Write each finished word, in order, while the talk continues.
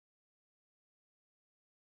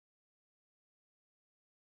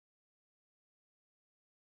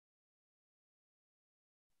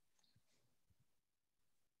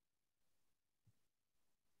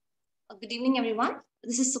Good evening, everyone.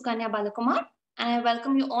 This is Sukanya Balakumar, and I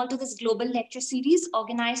welcome you all to this global lecture series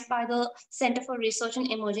organized by the Center for Research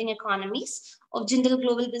in Emerging Economies of Jindal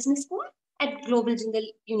Global Business School at Global Jindal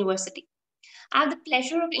University. I have the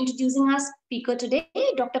pleasure of introducing our speaker today,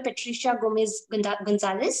 Dr. Patricia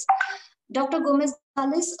Gomez-Gonzalez. Dr.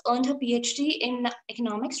 Gomez-Gonzalez earned her PhD in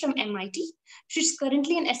economics from MIT. She's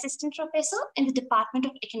currently an assistant professor in the Department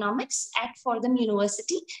of Economics at Fordham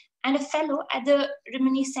University and a fellow at the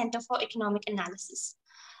Rimini Center for Economic Analysis.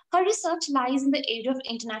 Her research lies in the area of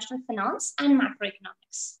international finance and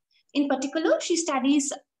macroeconomics. In particular, she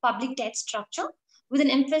studies public debt structure with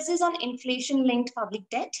an emphasis on inflation-linked public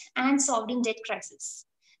debt and sovereign debt crisis.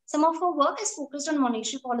 Some of her work is focused on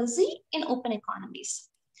monetary policy in open economies.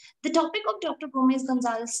 The topic of Dr.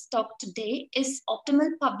 Gomez-Gonzalez's talk today is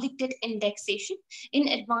optimal public debt indexation in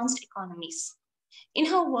advanced economies. In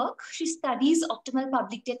her work, she studies optimal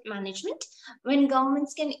public debt management when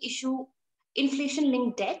governments can issue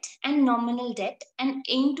inflation-linked debt and nominal debt and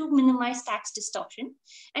aim to minimize tax distortion.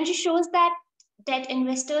 And she shows that debt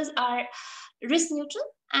investors are risk neutral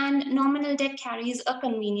and nominal debt carries a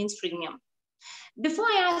convenience premium. Before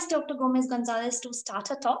I ask Dr. Gomez-Gonzalez to start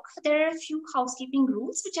her talk, there are a few housekeeping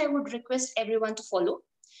rules which I would request everyone to follow.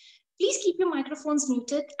 Please keep your microphones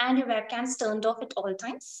muted and your webcams turned off at all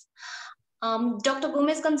times. Dr.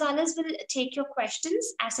 Gomez-Gonzalez will take your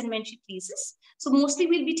questions as and when she pleases. So mostly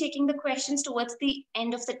we'll be taking the questions towards the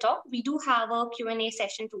end of the talk. We do have a Q&A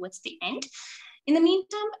session towards the end. In the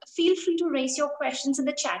meantime, feel free to raise your questions in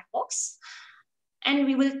the chat box and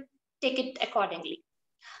we will take it accordingly.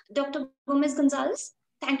 Dr. Gomez-Gonzalez,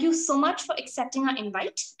 thank you so much for accepting our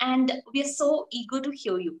invite and we are so eager to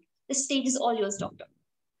hear you. The stage is all yours, Doctor.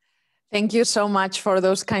 Thank you so much for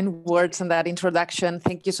those kind words and that introduction.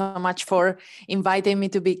 Thank you so much for inviting me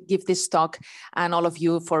to give this talk and all of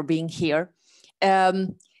you for being here.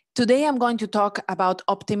 Today, I'm going to talk about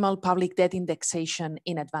optimal public debt indexation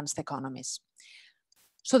in advanced economies.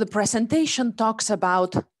 So the presentation talks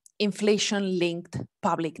about inflation-linked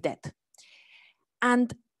public debt.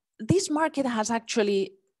 And this market has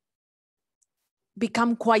actually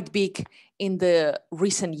become quite big in the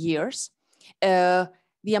recent years.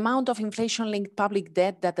 The amount of inflation-linked public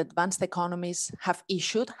debt that advanced economies have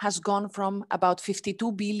issued has gone from about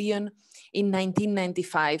 52 billion in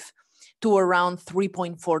 1995 to around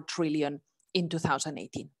 3.4 trillion in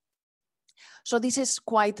 2018. So this is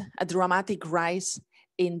quite a dramatic rise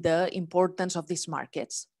in the importance of these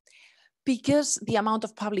markets because the amount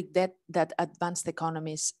of public debt that advanced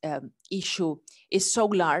economies issue is so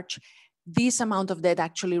large. This amount of debt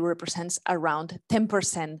actually represents around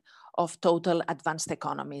 10% of total advanced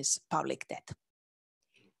economies public debt.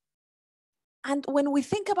 And when we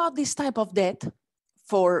think about this type of debt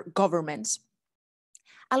for governments,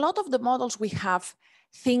 a lot of the models we have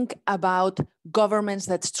think about governments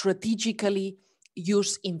that strategically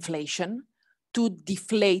use inflation to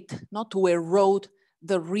deflate, not to erode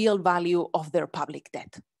the real value of their public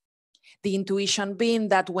debt. The intuition being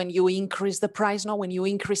that when you increase the price, when you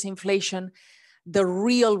increase inflation, the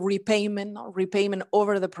real repayment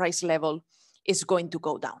over the price level is going to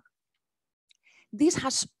go down. This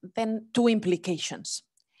has then two implications.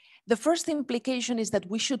 The first implication is that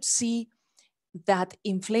we should see that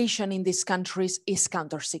inflation in these countries is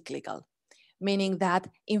countercyclical, meaning that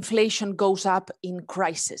inflation goes up in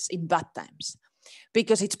crisis, in bad times,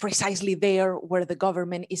 because it's precisely there where the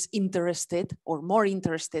government is interested or more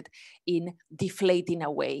interested in deflating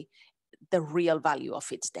away the real value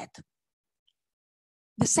of its debt.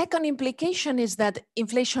 The second implication is that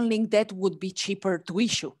inflation-linked debt would be cheaper to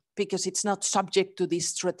issue because it's not subject to this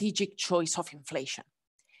strategic choice of inflation.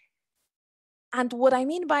 And what I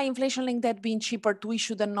mean by inflation-linked debt being cheaper to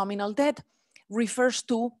issue than nominal debt refers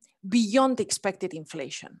to beyond expected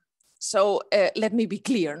inflation. So let me be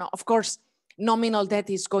clear. Now, of course, nominal debt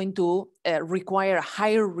is going to require a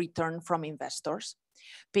higher return from investors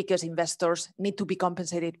because investors need to be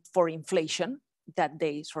compensated for inflation that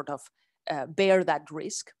they sort of bear that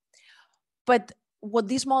risk. But what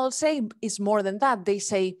these models say is more than that. They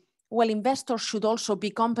say, well, investors should also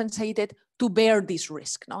be compensated to bear this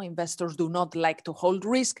risk. Now, investors do not like to hold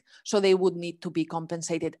risk, so they would need to be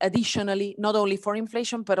compensated additionally, not only for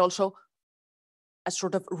inflation, but also a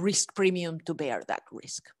sort of risk premium to bear that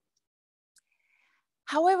risk.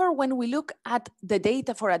 However, when we look at the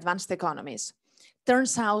data for advanced economies,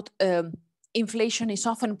 turns out inflation is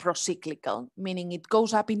often procyclical, meaning it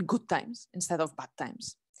goes up in good times instead of bad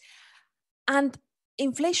times. And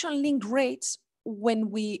inflation-linked rates,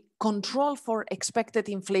 when we control for expected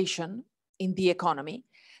inflation in the economy,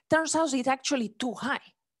 turns out it's actually too high.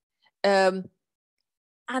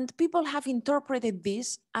 And people have interpreted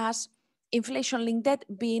this as inflation-linked debt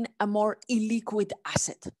being a more illiquid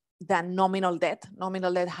asset than nominal debt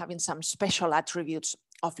having some special attributes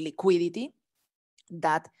of liquidity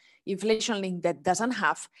that inflation-linked debt doesn't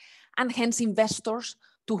have, and hence investors,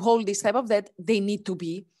 to hold this type of debt, they need to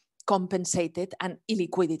be compensated an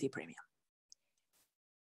illiquidity premium.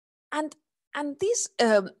 And this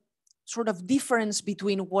sort of difference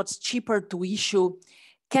between what's cheaper to issue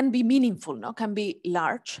can be meaningful, no? Can be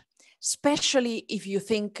large, especially if you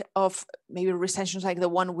think of maybe recessions like the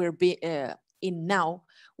one we're in now,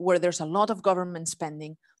 where there's a lot of government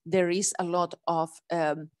spending, there is a lot of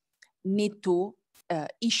need to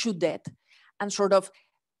issue debt, and sort of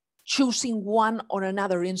choosing one or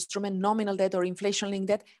another instrument, nominal debt or inflation-linked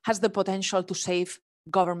debt, has the potential to save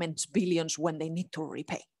governments billions when they need to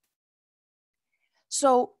repay.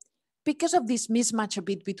 So because of this mismatch a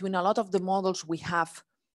bit between a lot of the models we have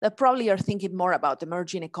that probably are thinking more about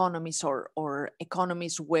emerging economies or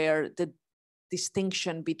economies where the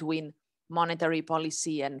distinction between monetary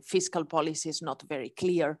policy and fiscal policy is not very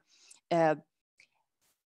clear,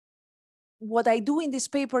 what I do in this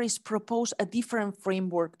paper is propose a different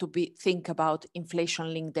framework to think about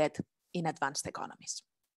inflation-linked debt in advanced economies.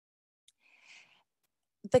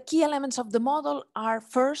 The key elements of the model are,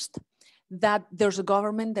 first, that there's a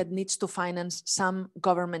government that needs to finance some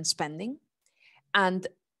government spending and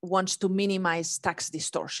wants to minimize tax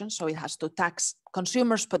distortion. So it has to tax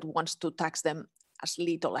consumers, but wants to tax them as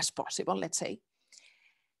little as possible, let's say.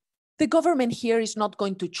 The government here is not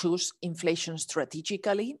going to choose inflation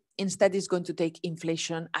strategically. Instead, it's going to take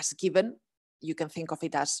inflation as given. You can think of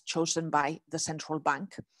it as chosen by the central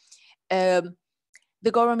bank. The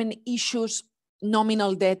government issues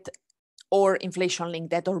nominal debt or inflation-linked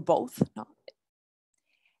debt, or both. No?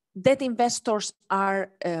 Debt investors are,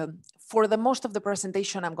 for the most of the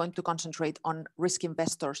presentation, I'm going to concentrate on risk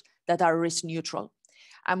investors that are risk neutral.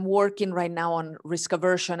 I'm working right now on risk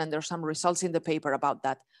aversion, and there's some results in the paper about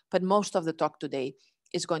that. But most of the talk today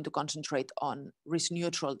is going to concentrate on risk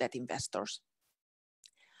neutral debt investors.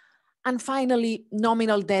 And finally,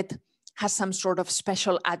 nominal debt has some sort of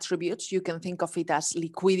special attributes. You can think of it as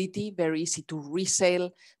liquidity, very easy to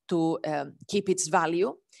resell, to keep its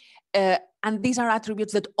value. And these are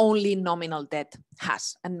attributes that only nominal debt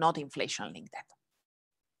has and not inflation-linked debt.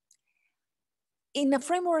 In a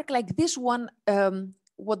framework like this one,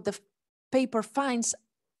 what the paper finds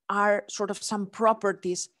are sort of some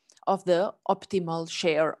properties of the optimal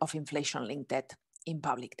share of inflation-linked debt in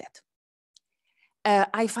public debt.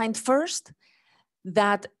 I find first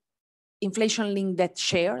that inflation-linked debt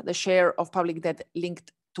share, the share of public debt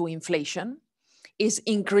linked to inflation, is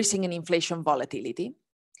increasing in inflation volatility,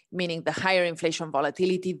 meaning the higher inflation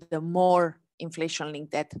volatility, the more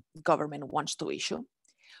inflation-linked debt the government wants to issue.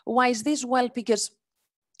 Why is this? Well, because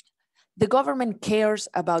the government cares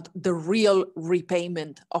about the real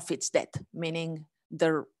repayment of its debt, meaning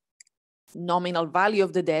the nominal value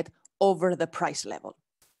of the debt over the price level.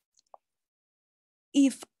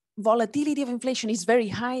 If volatility of inflation is very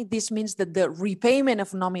high, this means that the repayment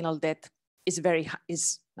of nominal debt is very high,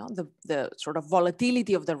 the sort of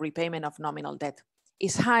volatility of the repayment of nominal debt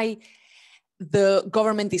is high. The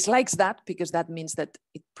government dislikes that because that means that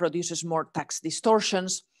it produces more tax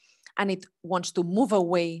distortions, and it wants to move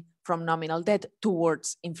away from nominal debt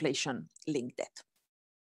towards inflation-linked debt.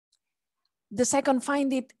 The second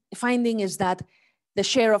finding is that the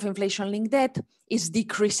share of inflation-linked debt is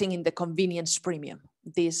decreasing in the convenience premium,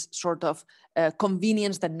 this sort of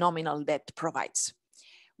convenience that nominal debt provides.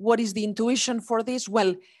 What is the intuition for this?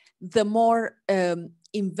 Well, the more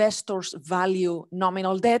investors value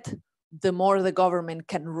nominal debt, the more the government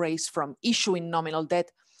can raise from issuing nominal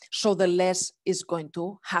debt, so the less is going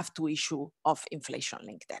to have to issue of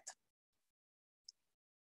inflation-linked debt.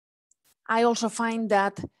 I also find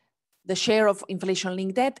that the share of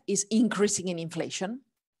inflation-linked debt is increasing in inflation.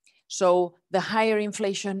 So the higher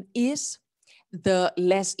inflation is, the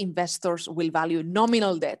less investors will value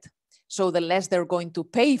nominal debt. So the less they're going to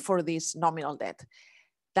pay for this nominal debt.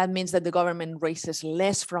 That means that the government raises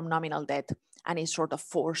less from nominal debt and is sort of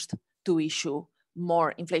forced to issue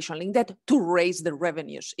more inflation-linked debt to raise the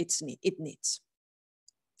revenues it needs.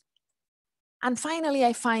 And finally,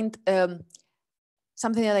 I find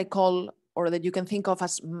something that I call, or that you can think of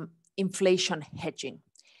as inflation hedging.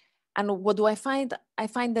 And what do I find? I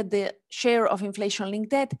find that the share of inflation-linked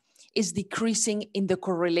debt is decreasing in the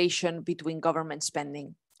correlation between government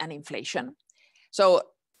spending and inflation. So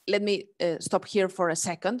let me stop here for a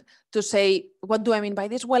second to say, what do I mean by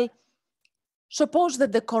this? Well, suppose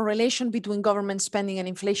that the correlation between government spending and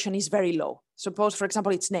inflation is very low. Suppose, for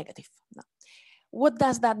example, it's negative. What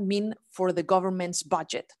does that mean for the government's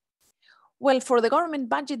budget? Well, for the government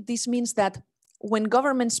budget, this means that when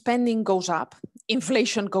government spending goes up,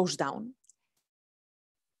 inflation goes down.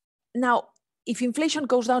 Now, if inflation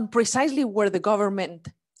goes down precisely where the government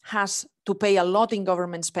has to pay a lot in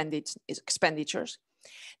government expenditures,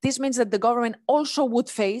 this means that the government also would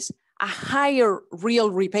face a higher real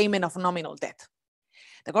repayment of nominal debt.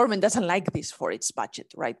 The government doesn't like this for its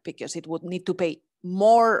budget, right? Because it would need to pay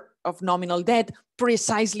more of nominal debt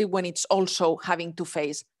precisely when it's also having to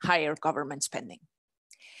face higher government spending.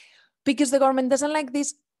 Because the government doesn't like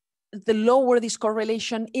this, the lower this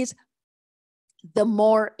correlation is, the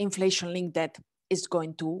more inflation-linked debt is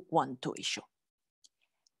going to want to issue.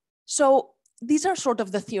 So these are sort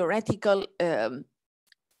of the theoretical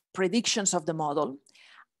predictions of the model.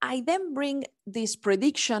 I then bring these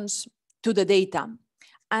predictions to the data,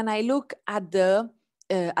 and I look at the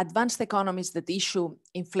advanced economies that issue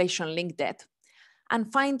inflation-linked debt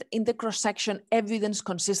and find in the cross-section evidence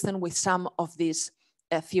consistent with some of these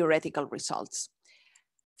theoretical results.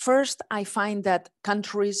 First, I find that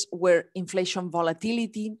countries where inflation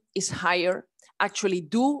volatility is higher actually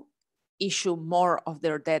do issue more of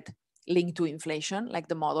their debt linked to inflation, like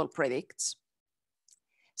the model predicts.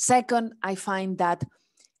 Second, I find that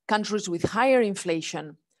countries with higher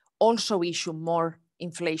inflation also issue more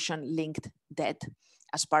inflation-linked debt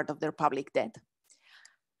as part of their public debt.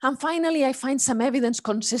 And finally, I find some evidence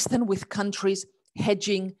consistent with countries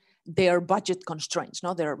hedging their budget constraints,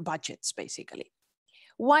 their budgets, basically.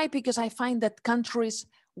 Why? Because I find that countries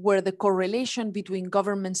where the correlation between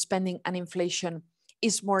government spending and inflation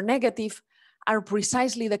is more negative are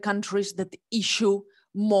precisely the countries that issue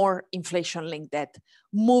more inflation-linked debt,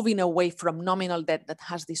 moving away from nominal debt that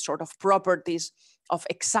has these sort of properties of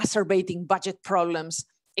exacerbating budget problems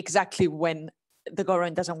exactly when the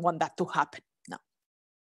government doesn't want that to happen. No.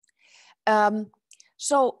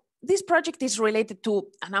 So this project is related to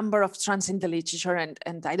a number of strands in the literature,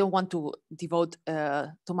 and I don't want to devote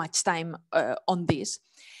too much time on this.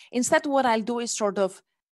 Instead, what I'll do is sort of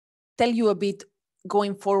tell you a bit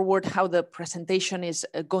going forward how the presentation is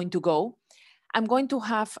going to go. I'm going to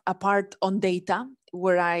have a part on data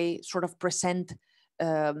where I sort of present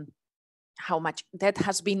how much debt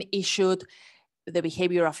has been issued, the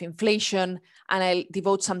behavior of inflation, and I'll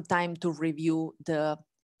devote some time to review the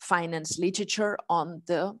finance literature on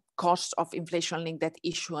the cost of inflation-linked debt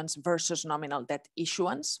issuance versus nominal debt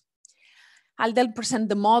issuance. I'll then present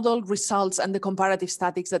the model results and the comparative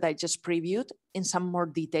statics that I just previewed in some more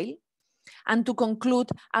detail. And to conclude,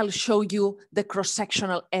 I'll show you the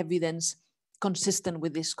cross-sectional evidence consistent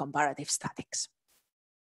with these comparative statics.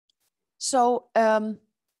 So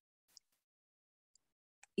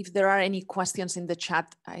if there are any questions in the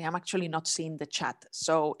chat, I am actually not seeing the chat.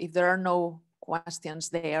 So if there are no questions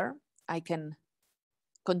there, I can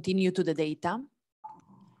continue to the data.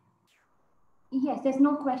 Yes, there's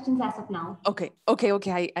no questions as of now. Okay.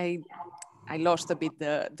 I lost a bit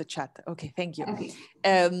the chat. Okay, thank you. Okay.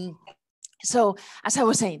 So as I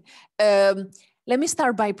was saying, let me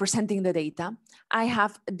start by presenting the data. I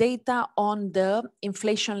have data on the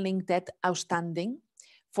inflation-linked debt outstanding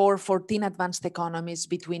for 14 advanced economies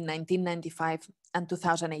between 1995 and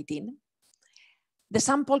 2018. The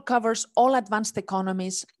sample covers all advanced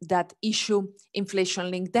economies that issue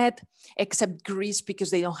inflation-linked debt, except Greece, because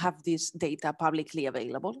they don't have this data publicly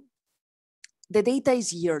available. The data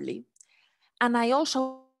is yearly. And I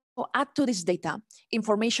also add to this data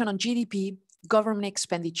information on GDP, government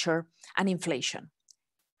expenditure, and inflation.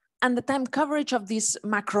 And the time coverage of these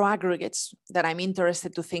macro aggregates that I'm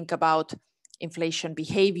interested to think about inflation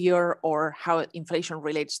behavior or how inflation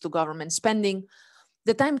relates to government spending,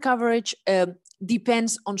 the time coverage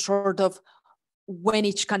depends on sort of when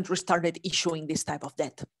each country started issuing this type of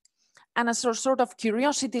debt. And as a sort of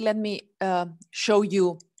curiosity, let me show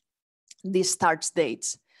you these start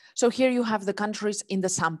dates. So here you have the countries in the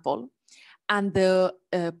sample and the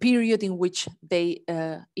period in which they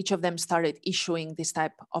each of them started issuing this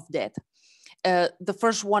type of debt. The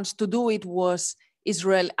first ones to do it was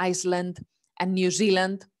Israel, Iceland, and New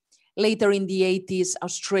Zealand. Later in the 80s,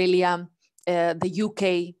 Australia, the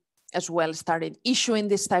UK as well started issuing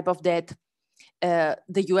this type of debt.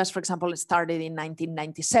 The US, for example, started in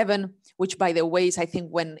 1997, which by the way is I think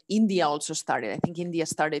when India also started. I think India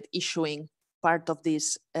started issuing part of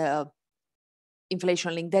this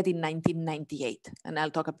inflation-linked debt in 1998. And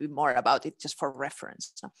I'll talk a bit more about it just for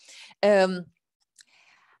reference.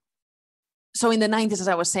 So in the 90s, as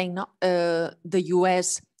I was saying, the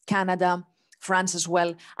US, Canada, France as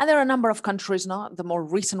well. And there are a number of countries, the more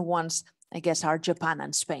recent ones, I guess, are Japan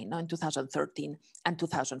and Spain in 2013 and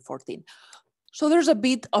 2014. So there's a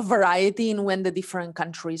bit of variety in when the different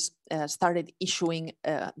countries started issuing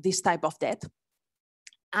this type of debt.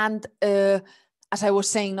 And as I was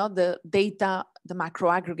saying, no, the data, the macro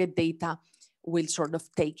aggregate data will sort of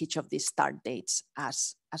take each of these start dates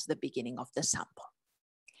as the beginning of the sample.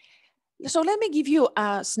 So let me give you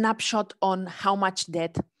a snapshot on how much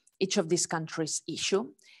debt each of these countries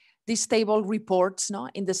issue. This table reports, no,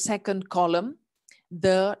 in the second column,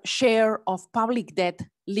 the share of public debt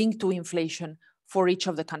linked to inflation for each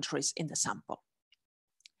of the countries in the sample.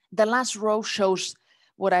 The last row shows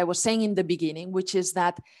what I was saying in the beginning, which is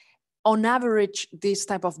that on average, this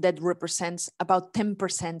type of debt represents about 10%,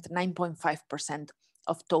 9.5%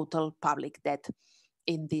 of total public debt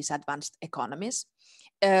in these advanced economies.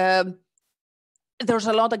 There's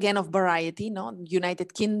a lot, again, of variety. No?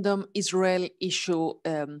 United Kingdom, Israel issue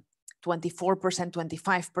 24%,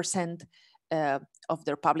 25% of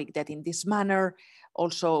their public debt in this manner.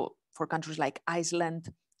 Also, for countries like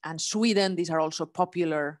Iceland and Sweden, these are also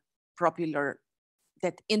popular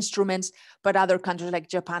debt instruments, but other countries like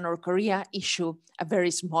Japan or Korea issue a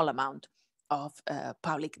very small amount of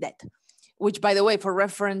public debt, which, by the way, for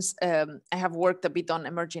reference, I have worked a bit on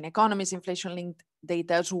emerging economies, inflation-linked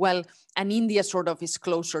data as well, and India sort of is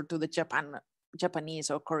closer to the Japanese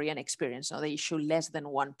or Korean experience. So they issue less than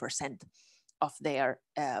 1% of their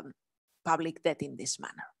public debt in this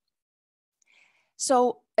manner.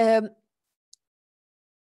 So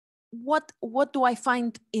what do I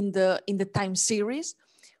find in the time series?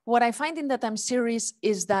 What I find in the time series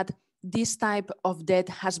is that this type of debt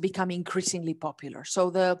has become increasingly popular.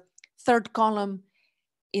 So the third column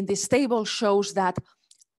in this table shows that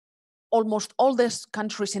almost all the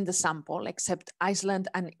countries in the sample, except Iceland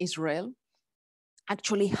and Israel,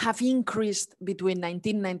 actually have increased between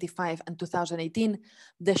 1995 and 2018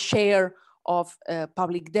 the share of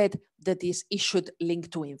public debt that is issued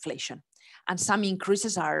linked to inflation. And some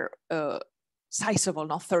increases are sizable,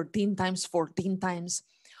 not 13 times, 14 times.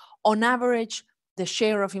 On average, the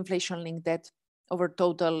share of inflation-linked debt over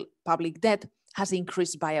total public debt has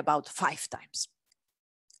increased by about 5 times.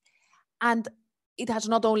 And it has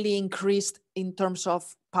not only increased in terms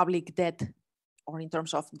of public debt or in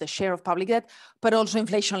terms of the share of public debt, but also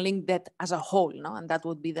inflation-linked debt as a whole. No? And that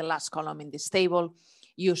would be the last column in this table.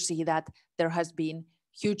 You see that there has been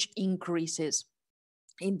huge increases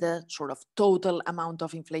in the sort of total amount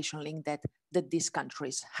of inflation-linked debt that these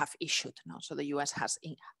countries have issued. No? So the US has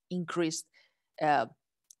increased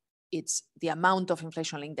the amount of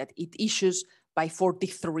inflation-linked debt it issues by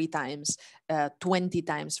 43 times, 20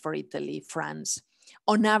 times for Italy, France.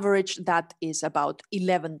 On average, that is about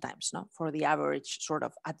 11 times, no, for the average sort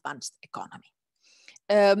of advanced economy.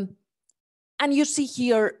 And you see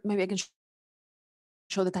here, maybe I can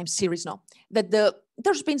show the time series, no, that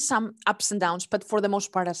there's been some ups and downs, but for the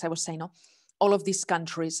most part, as I was saying, no, all of these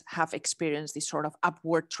countries have experienced this sort of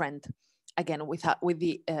upward trend, again, with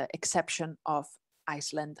the exception of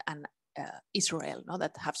Iceland and Israel, no,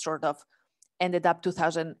 that have sort of ended up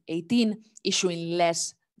 2018 issuing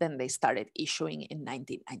less than they started issuing in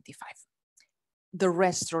 1995. The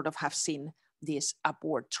rest sort of have seen this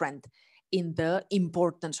upward trend in the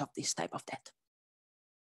importance of this type of debt.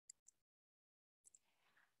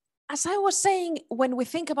 As I was saying, when we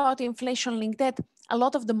think about inflation-linked debt, a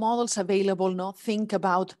lot of the models available now think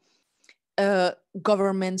about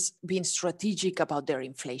governments being strategic about their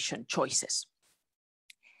inflation choices.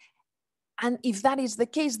 And if that is the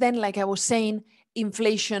case, then, like I was saying,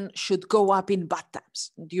 inflation should go up in bad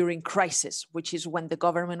times during crisis, which is when the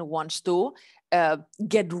government wants to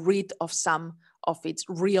get rid of some of its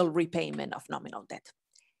real repayment of nominal debt.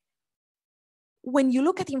 When you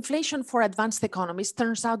look at inflation for advanced economies,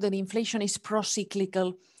 turns out that inflation is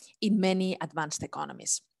pro-cyclical in many advanced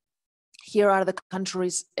economies. Here are the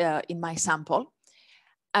countries in my sample.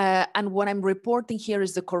 And what I'm reporting here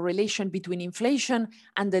is the correlation between inflation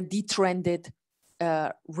and the detrended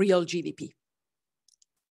real GDP.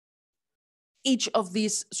 Each of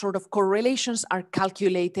these sort of correlations are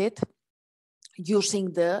calculated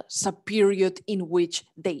using the subperiod in which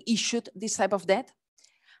they issued this type of debt.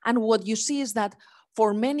 And what you see is that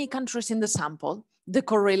for many countries in the sample, the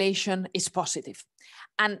correlation is positive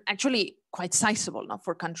and actually quite sizable, no?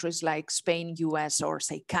 For countries like Spain, US, or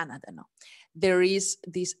say Canada. No? There is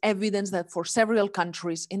this evidence that for several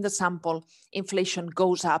countries in the sample, inflation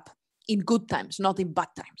goes up in good times, not in bad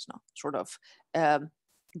times, no? Sort of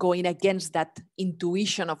going against that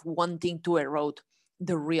intuition of wanting to erode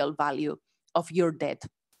the real value of your debt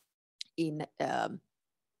in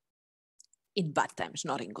bad times,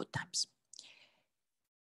 not in good times.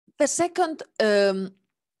 The second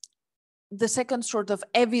the second sort of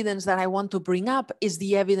evidence that I want to bring up is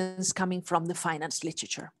the evidence coming from the finance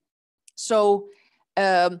literature. So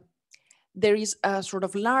there is a sort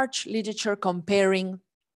of large literature comparing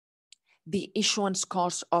the issuance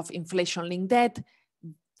cost of inflation-linked debt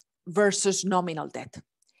versus nominal debt.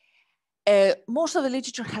 Most of the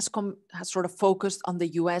literature has sort of focused on the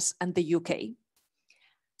US and the UK.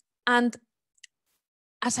 And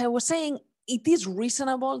as I was saying, it is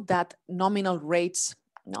reasonable that nominal rates,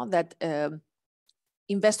 that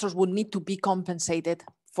investors would need to be compensated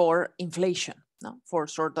for inflation, for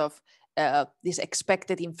sort of this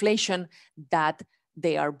expected inflation that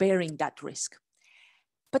they are bearing that risk.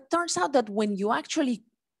 But turns out that when you actually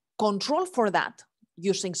control for that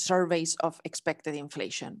using surveys of expected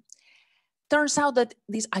inflation, turns out that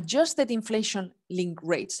these adjusted inflation-linked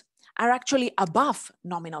rates are actually above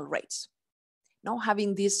nominal rates.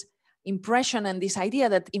 Having this impression and this idea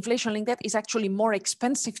that inflation-linked debt is actually more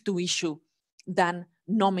expensive to issue than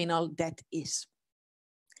nominal debt is.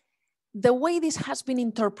 The way this has been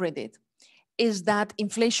interpreted is that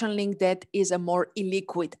inflation-linked debt is a more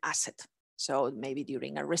illiquid asset. So maybe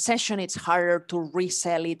during a recession, it's harder to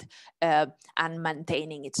resell it and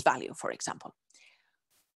maintaining its value, for example.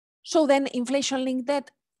 So then inflation-linked debt,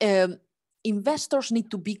 investors need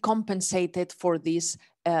to be compensated for this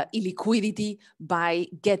illiquidity by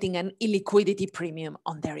getting an illiquidity premium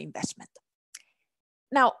on their investment.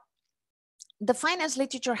 Now, the finance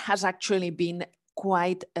literature has actually been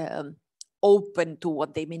quite open to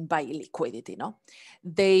what they mean by illiquidity.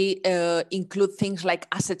 They include things like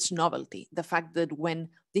assets novelty, the fact that when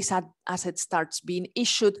this asset starts being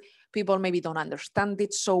issued, people maybe don't understand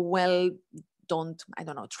it so well, don't,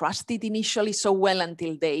 trust it initially so well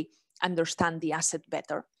until they understand the asset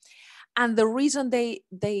better. And the reason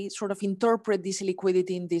they sort of interpret this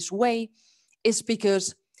illiquidity in this way is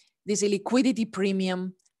because this illiquidity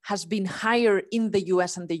premium has been higher in the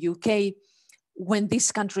US and the UK when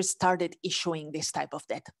these countries started issuing this type of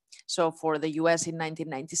debt. So for the US in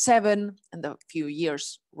 1997 and a few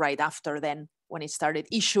years right after then when it started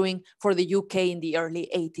issuing, for the UK in the early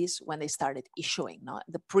 80s when they started issuing.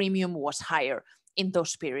 The premium was higher in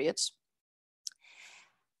those periods.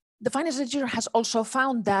 The finance literature has also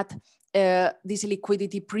found that this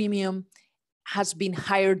illiquidity premium has been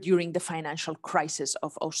higher during the financial crisis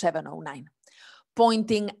of 07-09,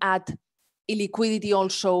 pointing at illiquidity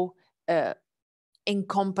also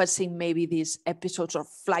encompassing maybe these episodes of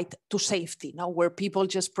flight to safety, where people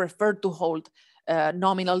just prefer to hold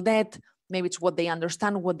nominal debt. Maybe it's what they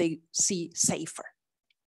understand, what they see safer.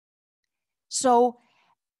 So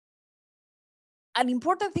an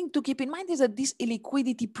important thing to keep in mind is that this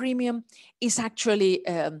illiquidity premium is actually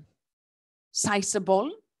sizable.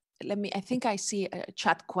 I think I see a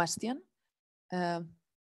chat question. Let's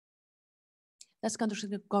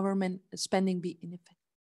consider government spending be in effect.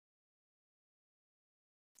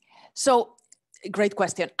 So, great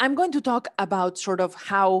question. I'm going to talk about sort of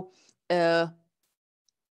how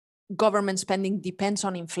government spending depends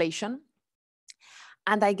on inflation.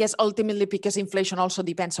 And I guess ultimately, because inflation also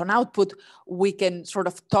depends on output, we can sort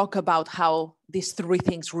of talk about how these three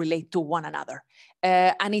things relate to one another.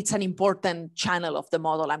 And it's an important channel of the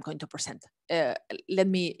model I'm going to present. Let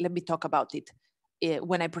me talk about it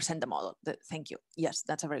when I present the model. Thank you. Yes,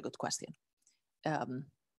 that's a very good question.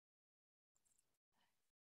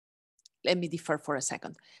 Let me defer for a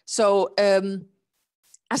second. So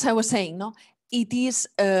as I was saying, it is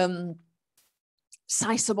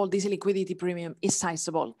sizable. This liquidity premium is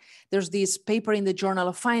sizable. There's this paper in the Journal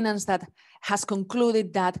of Finance that has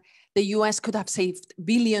concluded that the US could have saved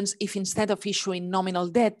billions if instead of issuing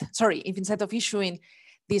if instead of issuing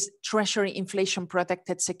these treasury inflation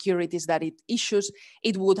protected securities that it issues,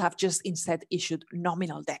 it would have just instead issued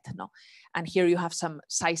nominal debt. And here you have some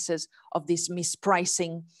sizes of this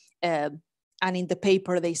mispricing. And in the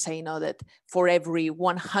paper, they say that for every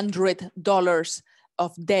 $100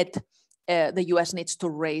 of debt, the US needs to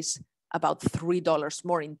raise about $3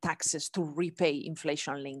 more in taxes to repay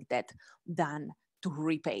inflation-linked debt than to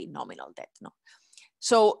repay nominal debt.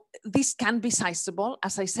 So this can be sizable,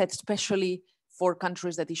 as I said, especially for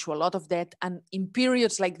countries that issue a lot of debt and in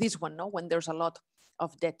periods like this one, when there's a lot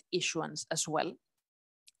of debt issuance as well.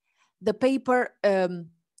 The paper,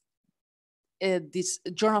 this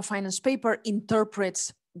Journal of Finance paper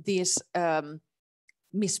interprets this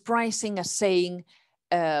mispricing as saying,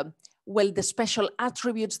 well, the special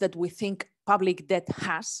attributes that we think public debt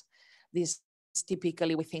has, this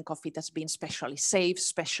typically we think of it as being specially safe,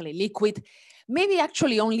 specially liquid, maybe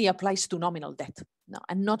actually only applies to nominal debt,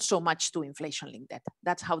 and not so much to inflation-linked debt.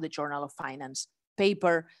 That's how the Journal of Finance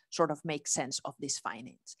paper sort of make sense of these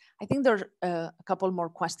findings. I think there's a couple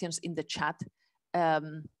more questions in the chat.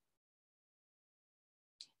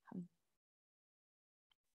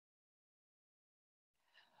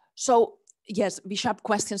 So yes, Bishop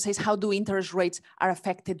question says, how do interest rates are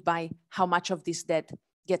affected by how much of this debt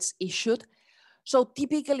gets issued? So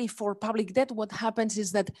typically for public debt, what happens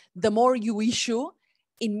is that the more you issue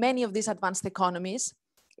in many of these advanced economies,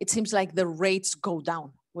 it seems like the rates go down,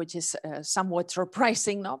 which is somewhat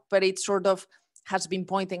surprising, no? But it sort of has been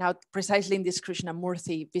pointing out precisely in this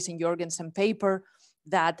Krishnamurthy, Wiesing-Jorgensen paper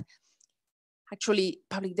that actually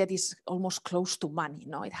public debt is almost close to money.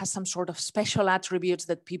 No, it has some sort of special attributes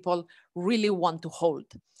that people really want to hold.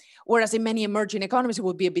 Whereas in many emerging economies, it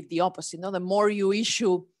would be a bit the opposite. No, the more you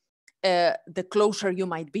issue, the closer you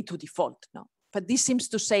might be to default. No, but this seems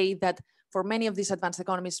to say that for many of these advanced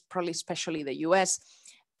economies, probably especially the US,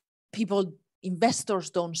 investors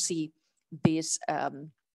don't see this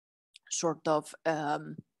sort of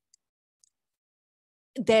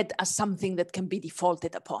debt as something that can be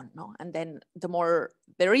defaulted upon, no? And then the more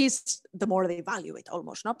there is, the more they value it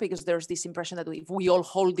almost, no? Because there's this impression that if we all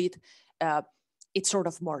hold it, it's sort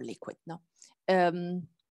of more liquid, no?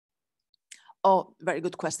 Oh, very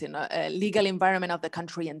good question. Legal environment of the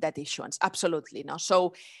country and debt issuance, absolutely, no?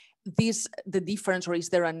 So the difference, or is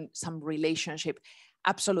there some relationship?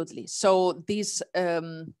 Absolutely. So this,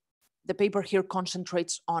 the paper here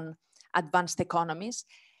concentrates on advanced economies,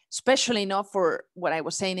 especially not for what I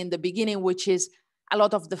was saying in the beginning, which is a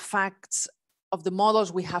lot of the facts of the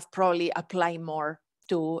models we have probably apply more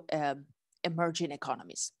to emerging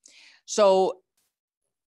economies. So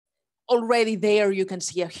already there you can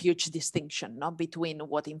see a huge distinction, no, between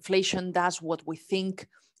what inflation does, what we think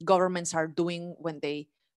governments are doing when they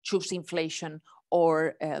choose inflation,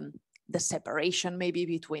 or the separation maybe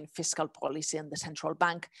between fiscal policy and the central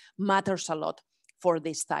bank matters a lot for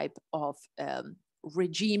this type of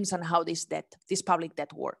regimes and how this public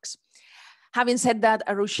debt works. Having said that,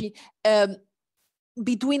 Arushi,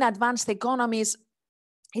 between advanced economies,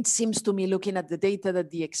 it seems to me, looking at the data,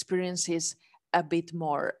 that the experience is a bit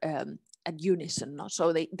more at unison, no?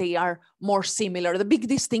 So they are more similar. The big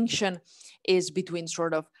distinction is between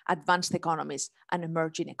sort of advanced economies and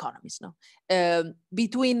emerging economies, no?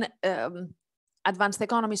 Between advanced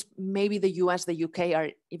economies, maybe the US, the UK are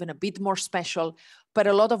even a bit more special, but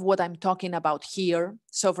a lot of what I'm talking about here,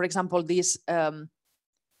 so for example, this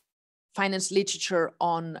finance literature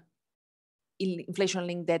on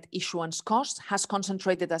inflation-linked debt issuance cost has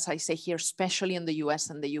concentrated, as I say here, especially in the US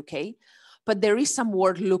and the UK, but there is some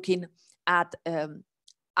work looking at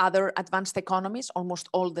other advanced economies, almost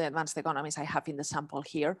all the advanced economies I have in the sample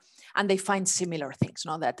here, and they find similar things,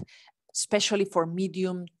 no? That especially for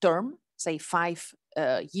medium term, say 5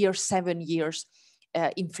 years, 7 years,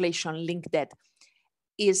 inflation-linked debt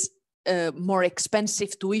is more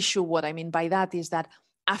expensive to issue. What I mean by that is that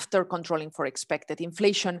after controlling for expected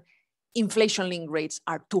inflation, inflation-linked rates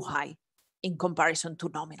are too high in comparison to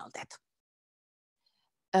nominal debt.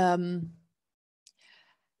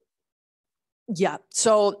 Yeah,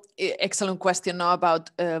 so excellent question now about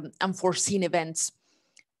unforeseen events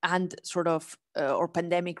and sort of or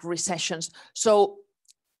pandemic recessions. So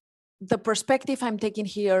the perspective I'm taking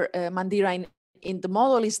here, Mandira, in the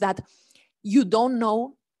model is that you don't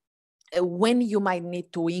know when you might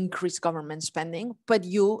need to increase government spending, but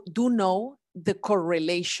you do know the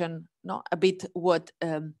correlation, no? A bit what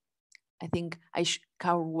I think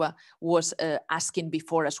Kaurwa was asking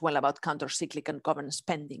before as well about counter-cyclical government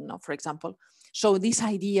spending, no? For example. So this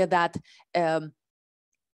idea that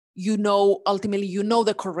you know, ultimately you know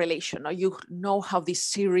the correlation, or you know how these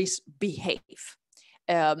series behave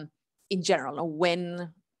in general,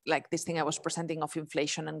 when, like this thing I was presenting of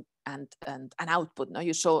inflation and output. No,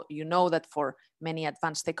 you know that for many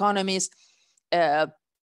advanced economies,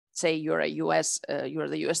 say you're you're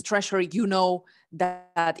the US Treasury, you know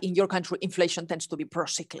that in your country inflation tends to be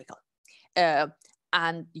pro-cyclical,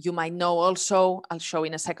 and you might know also, I'll show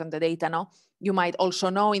in a second the data now. You might also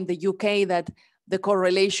know in the UK that the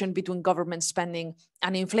correlation between government spending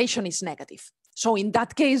and inflation is negative. So in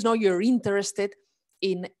that case, no, you're interested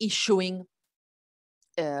in issuing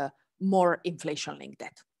more inflation-linked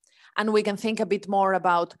debt. And we can think a bit more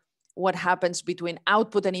about what happens between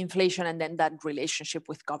output and inflation, and then that relationship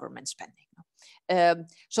with government spending.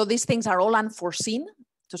 So these things are all unforeseen.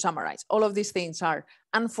 To summarize, all of these things are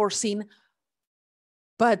unforeseen,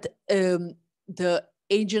 but the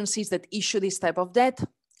agencies that issue this type of debt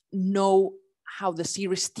know how the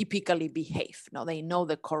series typically behave. Now they know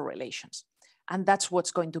the correlations, and that's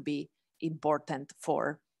what's going to be important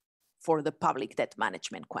for the public debt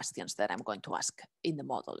management questions that I'm going to ask in the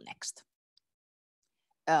model next.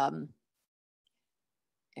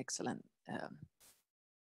 Excellent.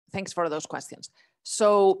 Thanks for those questions.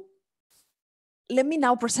 So let me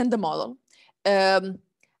now present the model.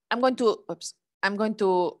 I'm going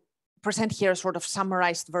to present here a sort of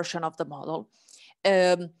summarized version of the model.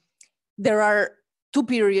 There are two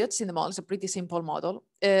periods in the model. It's a pretty simple model.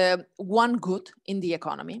 One good in the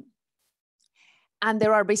economy. And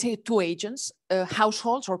there are basically two agents,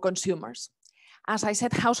 households or consumers. As I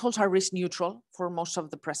said, households are risk neutral for most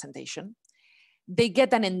of the presentation. They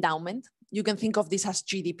get an endowment. You can think of this as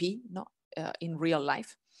GDP, no, in real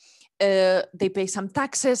life. They pay some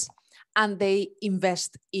taxes and they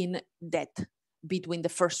invest in debt between the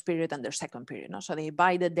first period and their second period. No? So they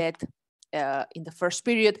buy the debt in the first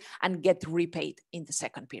period and get repaid in the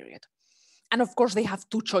second period. And of course, they have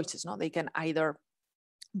two choices. No? They can either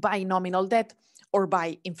buy nominal debt or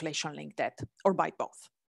buy inflation-linked debt, or buy both.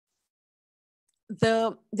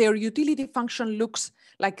 Their utility function looks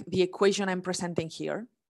like the equation I'm presenting here.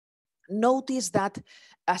 Notice that,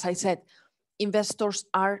 as I said, investors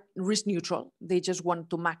are risk neutral. They just want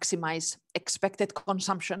to maximize expected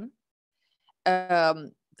consumption.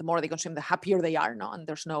 The more they consume, the happier they are, no? And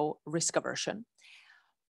there's no risk aversion.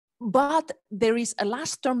 But there is a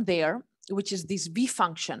last term there, which is this V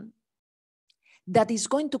function, that is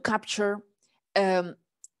going to capture in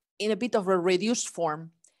a bit of a reduced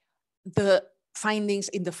form the findings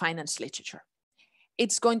in the finance literature.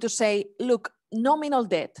 It's going to say, look, nominal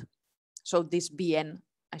debt, so this BN,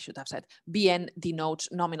 I should have said, BN denotes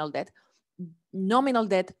nominal debt. Nominal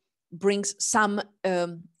debt brings some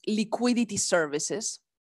liquidity services,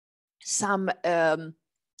 some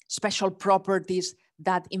special properties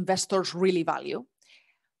that investors really value,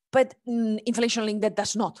 but inflation-linked debt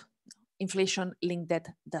does not. Inflation-linked debt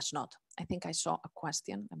does not. I think I saw a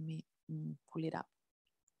question. Let me pull it up.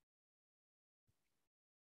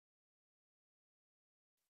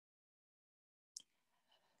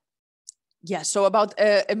 Yeah, so about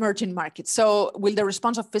emerging markets. So will the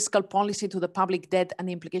response of fiscal policy to the public debt and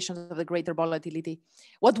the implications of the greater volatility,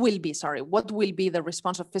 what will be the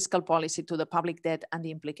response of fiscal policy to the public debt and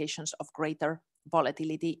the implications of greater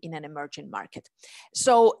volatility in an emerging market?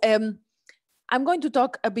 So I'm going to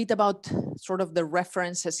talk a bit about sort of the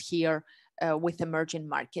references here with emerging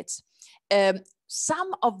markets.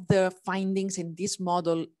 Some of the findings in this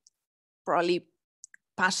model probably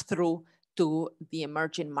pass through to the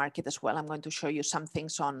emerging market as well. I'm going to show you some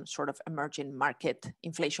things on sort of emerging market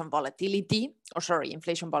inflation volatility,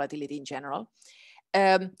 inflation volatility in general.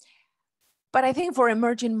 But I think for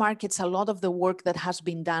emerging markets, a lot of the work that has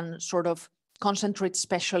been done sort of concentrates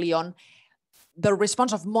especially on the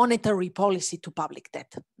response of monetary policy to public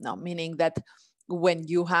debt. No, meaning that when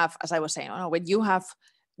you have, as I was saying, when you have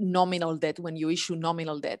nominal debt, when you issue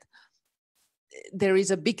nominal debt, there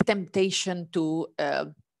is a big temptation to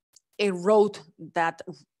erode that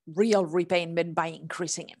real repayment by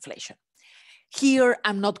increasing inflation. Here,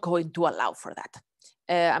 I'm not going to allow for that.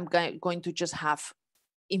 I'm going to just have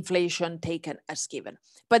inflation taken as given.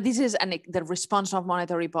 But this is the response of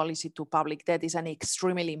monetary policy to public debt is an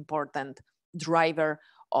extremely important driver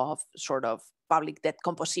of sort of public debt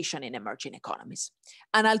composition in emerging economies.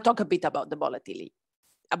 And I'll talk a bit about the volatility.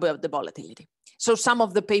 So some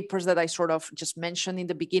of the papers that I sort of just mentioned in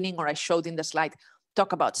the beginning or I showed in the slide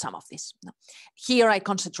talk about some of this. Here I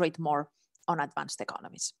concentrate more on advanced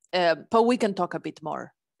economies, but we can talk a bit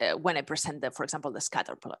more when I present, for example, the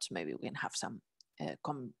scatter plots. Maybe we can have some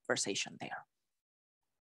conversation there.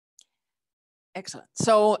 Excellent.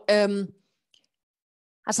 So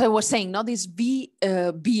as I was saying, this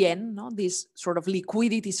BN, these sort of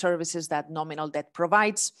liquidity services that nominal debt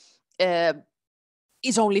provides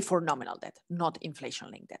is only for nominal debt, not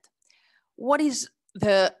inflation-linked debt. What is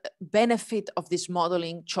the benefit of this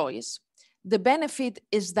modeling choice? The benefit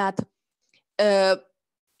is that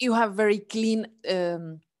you have very clean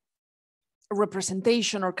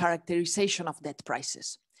representation or characterization of debt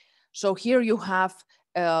prices. So here you have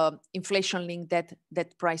inflation-linked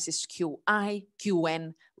debt prices QI,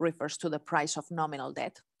 QN refers to the price of nominal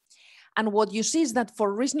debt. And what you see is that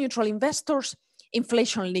for risk-neutral investors,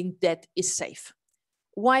 inflation-linked debt is safe.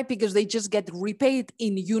 Why? Because they just get repaid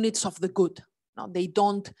in units of the good. No, they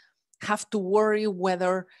don't have to worry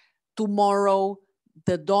whether tomorrow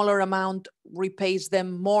the dollar amount repays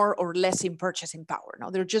them more or less in purchasing power. No,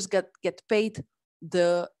 they just get paid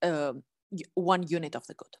the 1 unit of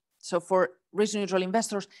the good. So for risk neutral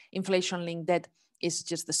investors, inflation-linked debt is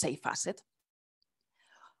just the safe asset.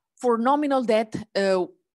 For nominal debt,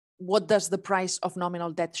 what does the price of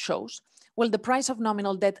nominal debt shows? Well, the price of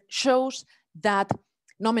nominal debt shows that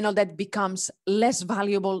nominal debt becomes less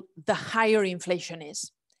valuable the higher inflation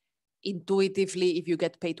is. intuitively, if you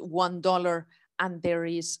get paid $1 and there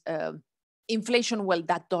is inflation, well,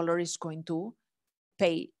 that dollar is going to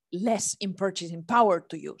pay less in purchasing power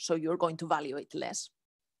to you. So you're going to value it less.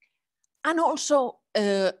 And also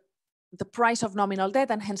the price of nominal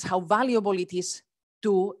debt, and hence how valuable it is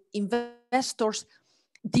to investors,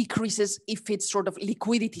 decreases if its sort of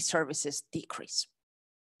liquidity services decrease,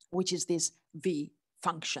 which is this V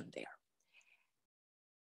function there.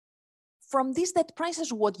 From these debt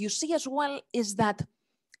prices, what you see as well is that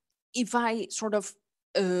if I sort of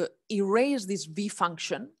erase this V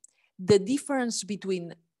function, the difference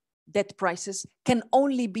between debt prices can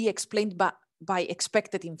only be explained by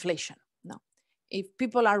expected inflation. No, if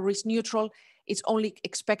people are risk neutral, it's only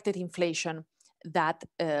expected inflation that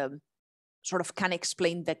sort of can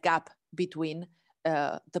explain the gap between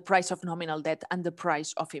the price of nominal debt and the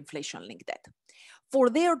price of inflation-linked debt. For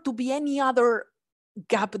there to be any other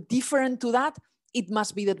gap different to that, it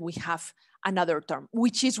must be that we have another term,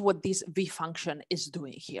 which is what this V function is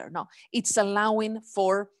doing here. Now, it's allowing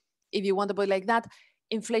for, if you want to put it like that,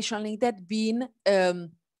 inflation-linked debt being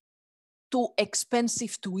too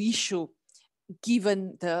expensive to issue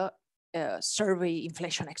given the survey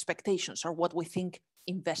inflation expectations, or what we think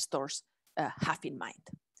investors have in mind.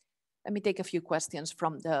 Let me take a few questions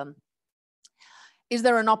from the, is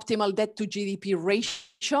there an optimal debt to GDP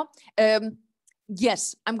ratio?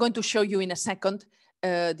 Yes, I'm going to show you in a second,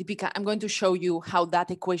 Deepika. I'm going to show you how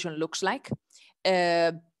that equation looks like.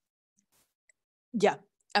 Yeah,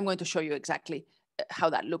 I'm going to show you exactly how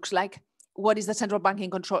that looks like. What is the central bank in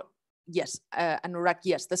control? Yes, Anurag,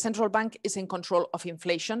 yes, the central bank is in control of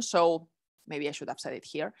inflation. So maybe I should have said it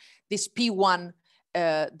here. This P1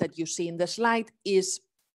 that you see in the slide is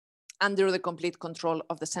under the complete control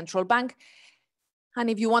of the central bank. And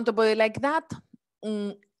if you want to put it like that,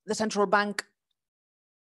 the central bank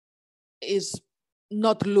is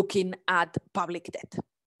not looking at public debt,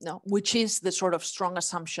 no, which is the sort of strong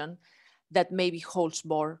assumption that maybe holds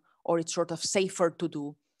more, or it's sort of safer to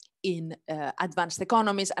do in advanced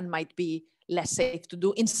economies and might be less safe to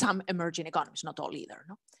do in some emerging economies, not all either.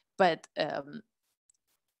 No?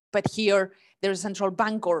 But here there's a central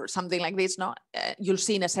bank or something like this. No, you'll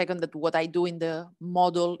see in a second that what I do in the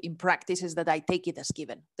model in practice is that I take it as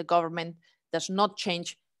given. The government does not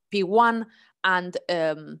change P1, and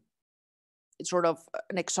it's sort of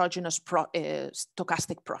an exogenous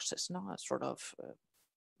stochastic process, no, a sort of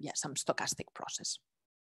yeah, some stochastic process.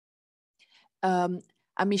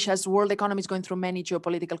 Amisha's world economy is going through many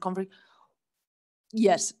geopolitical conflicts.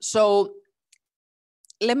 Yes, so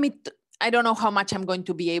let me, I don't know how much I'm going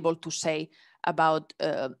to be able to say about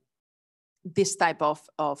this type of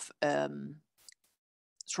sort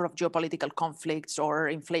of geopolitical conflicts or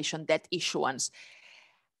inflation debt issuance.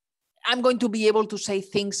 I'm going to be able to say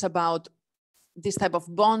things about this type of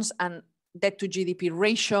bonds and debt to GDP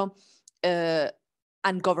ratio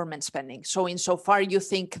and government spending. So insofar you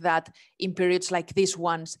think that in periods like these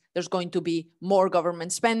ones, there's going to be more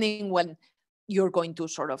government spending, when you're going to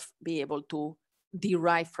sort of be able to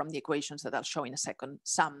derive from the equations that I'll show in a second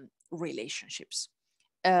some relationships.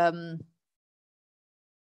 Let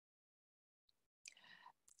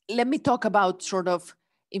me talk about sort of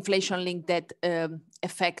inflation-linked debt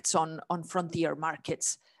effects on frontier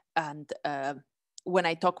markets, and when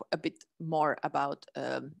I talk a bit more about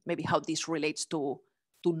maybe how this relates to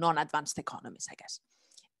non-advanced economies, I guess.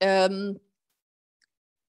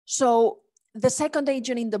 So the second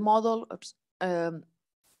agent in the model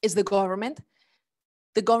is the government.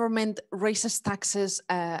 The government raises taxes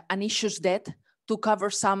and issues debt to cover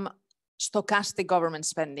some stochastic government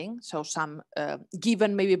spending. So some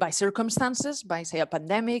given maybe by circumstances, by say a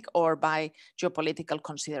pandemic or by geopolitical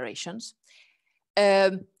considerations.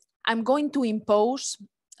 I'm going to impose,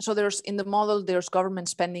 so there's in the model, there's government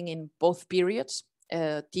spending in both periods,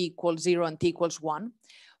 t = 0 and t = 1.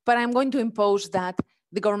 But I'm going to impose that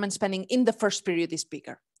the government spending in the first period is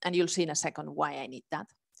bigger. And you'll see in a second why I need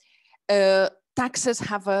that. Taxes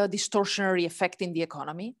have a distortionary effect in the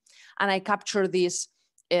economy. And I capture this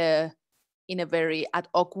in a very ad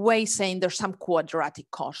hoc way, saying there's some quadratic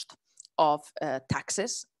cost of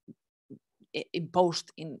taxes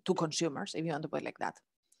imposed to consumers, if you want to put it like that.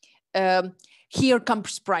 Here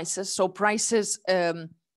comes prices. So prices,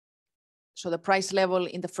 so the price level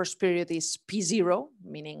in the first period is P0,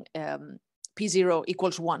 meaning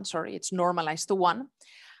P0 = 1, sorry, it's normalized to 1.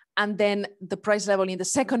 And then the price level in the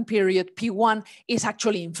second period, P1, is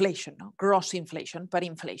actually inflation, no? Gross inflation, but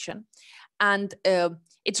inflation. And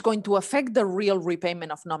it's going to affect the real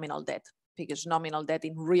repayment of nominal debt, because nominal debt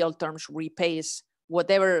in real terms repays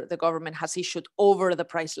whatever the government has issued over the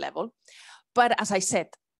price level. But as I said,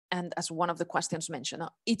 and as one of the questions mentioned,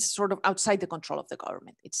 it's sort of outside the control of the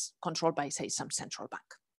government. It's controlled by, say, some central bank.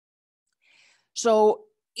 So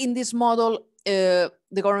in this model, the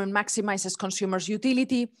government maximizes consumers'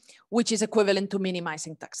 utility, which is equivalent to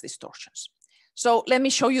minimizing tax distortions. So let me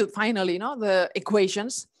show you finally the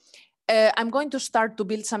equations. I'm going to start to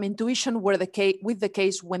build some intuition with the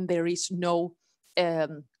case when there is no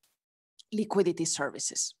liquidity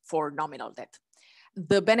services for nominal debt.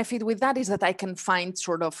 The benefit with that is that I can find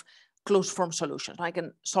sort of closed form solutions. I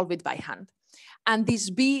can solve it by hand. And this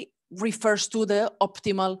B refers to the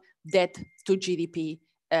optimal debt to GDP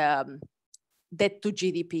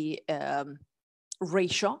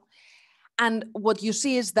ratio. And what you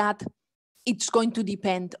see is that it's going to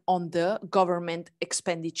depend on the government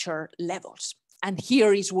expenditure levels. And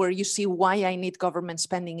here is where you see why I need government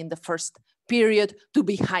spending in the first period to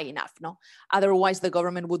be high enough. No? Otherwise, the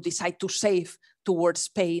government would decide to save towards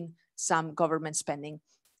paying some government spending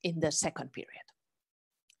in the second period.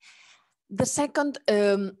 The second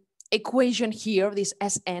equation here, this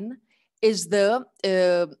SN, is the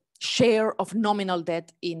share of nominal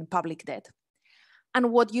debt in public debt.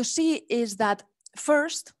 And what you see is that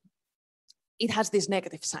first, it has this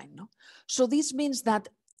negative sign. No? So this means that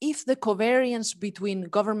if the covariance between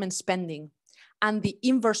government spending and the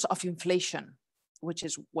inverse of inflation, which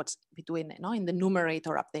is what's between in the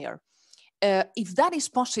numerator up there, if that is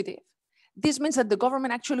positive, this means that the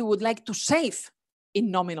government actually would like to save in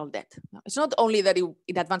nominal debt. No, it's not only that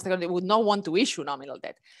it advanced the government would not want to issue nominal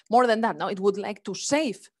debt. More than that, no, it would like to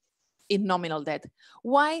save in nominal debt.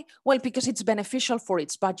 Why? Well, because it's beneficial for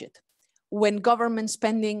its budget. When government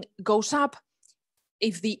spending goes up,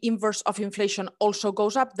 if the inverse of inflation also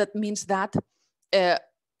goes up, that means that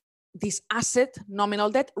this asset, nominal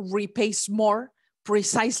debt, repays more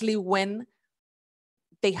precisely when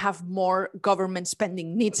they have more government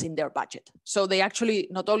spending needs in their budget. So they actually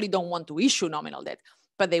not only don't want to issue nominal debt,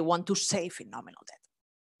 but they want to save in nominal debt.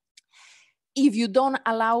 If you don't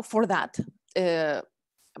allow for that,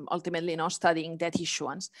 ultimately studying debt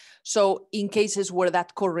issuance, so in cases where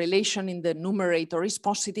that correlation in the numerator is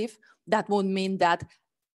positive, that would mean that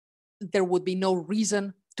there would be no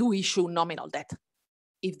reason to issue nominal debt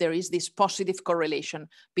if there is this positive correlation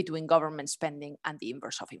between government spending and the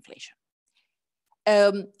inverse of inflation.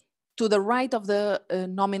 To the right of the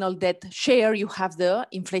nominal debt share, you have the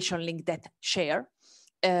inflation-linked debt share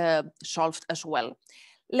solved as well.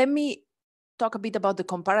 Let me talk a bit about the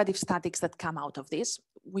comparative statics that come out of this,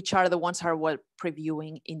 which are the ones I was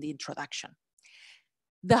previewing in the introduction.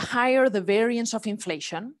 The higher the variance of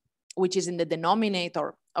inflation, which is in the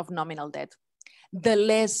denominator of nominal debt, the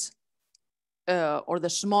less or the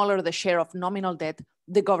smaller the share of nominal debt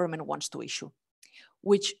the government wants to issue,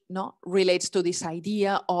 which relates to this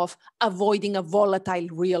idea of avoiding a volatile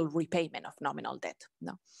real repayment of nominal debt.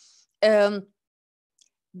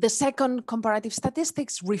 The second comparative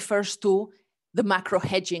statistics refers to the macro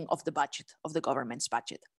hedging of the budget, of the government's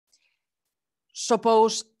budget.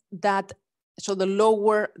 Suppose that, so the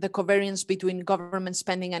lower the covariance between government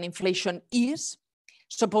spending and inflation is,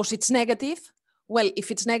 suppose it's negative. Well,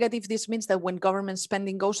 if it's negative, this means that when government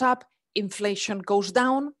spending goes up, inflation goes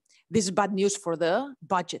down. This is bad news for the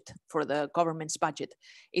budget, for the government's budget.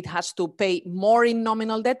 It has to pay more in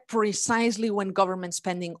nominal debt precisely when government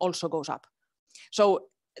spending also goes up. So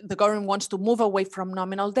the government wants to move away from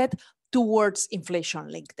nominal debt towards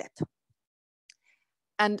inflation-linked debt.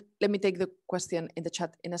 And let me take the question in the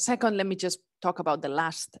chat in a second. Let me just talk about the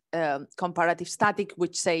last comparative static,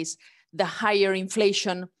 which says the higher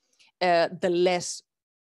inflation, the less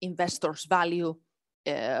investors value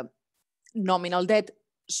nominal debt.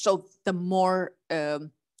 So the more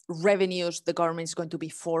revenues the government is going to be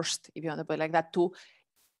forced, if you want to put it like that, to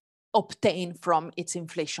obtain from its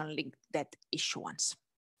inflation-linked debt issuance.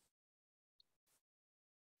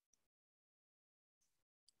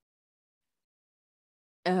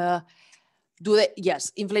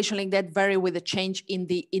 Yes, inflation-linked debt vary with the change in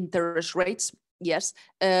the interest rates? Yes.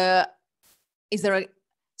 Is there a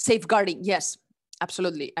safeguarding? Yes,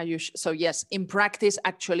 absolutely. So yes, in practice,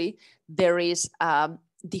 actually, there is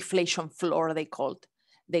deflation floor, they call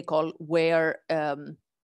where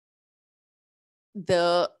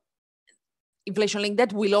the inflation-linked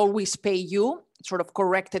debt will always pay you, sort of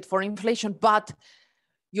corrected for inflation, but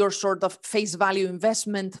your sort of face value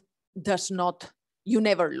investment does not, you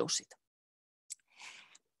never lose it.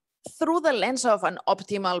 Through the lens of an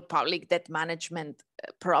optimal public debt management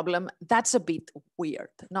problem, that's a bit weird.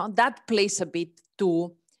 No, that plays a bit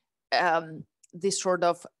to this sort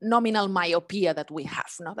of nominal myopia that we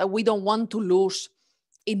have, no? That we don't want to lose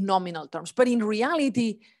in nominal terms. But in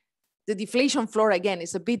reality, the deflation floor, again,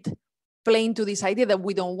 is a bit playing to this idea that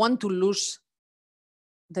we don't want to lose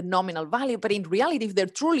the nominal value, but in reality, if there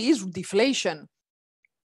truly is deflation,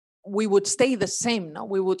 we would stay the same.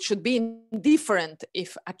 No, should be indifferent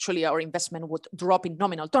if actually our investment would drop in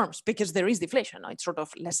nominal terms, because there is deflation. No? It's sort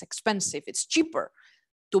of less expensive. It's cheaper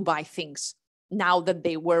to buy things now than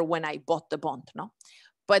they were when I bought the bond. No,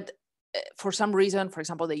 but for some reason, for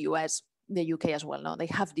example, the US, the UK as well, no, they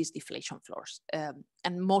have these deflation floors,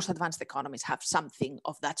 and most advanced economies have something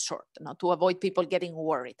of that sort, no, to avoid people getting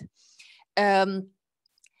worried.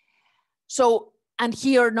 So, and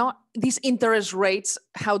here, no, these interest rates,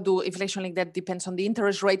 how do inflation link that depends on the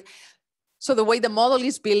interest rate. So the way the model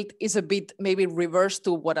is built is a bit maybe reverse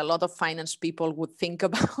to what a lot of finance people would think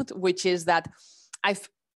about, which is that I've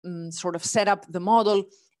sort of set up the model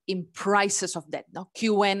in prices of debt. No?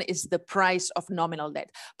 QN is the price of nominal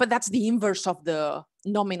debt, but that's the inverse of the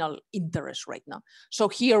nominal interest rate. No? So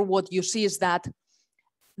here what you see is that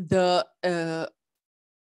the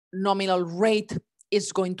nominal rate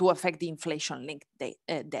is going to affect the inflation-linked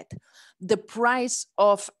debt. The price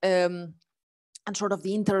of and sort of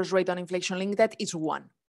the interest rate on inflation-linked debt is 1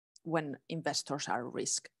 when investors are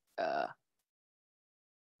risk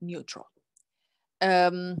neutral.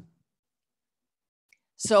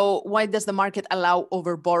 So why does the market allow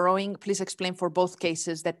overborrowing? Please explain for both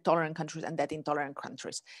cases, debt-tolerant countries and debt-intolerant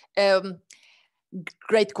countries.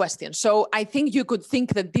 Great question. So I think you could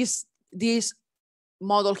think that this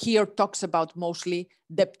model here talks about mostly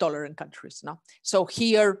debt-tolerant countries. No? So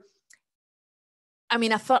here, I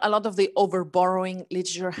mean, I thought a lot of the overborrowing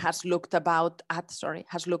literature has looked at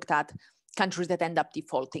countries that end up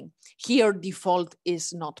defaulting. Here, default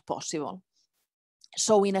is not possible.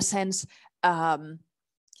 So in a sense,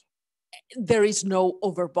 there is no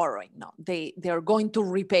overborrowing. No, they are going to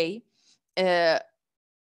repay, and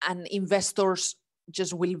investors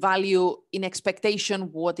just will value in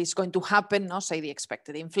expectation what is going to happen, no? Say the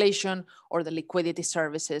expected inflation or the liquidity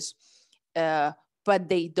services, but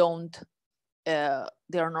they don't.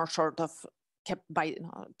 They are not sort of kept by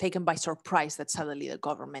taken by surprise that suddenly the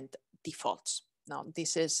government defaults. No,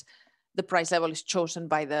 this is the price level is chosen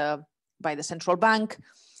by the central bank,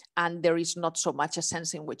 and there is not so much a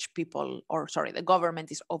sense in which the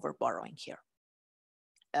government is overborrowing here.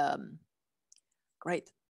 Great.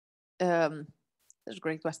 Those are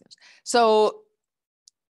great questions. So,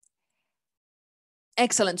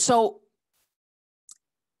 excellent. So,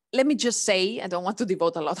 let me just say, I don't want to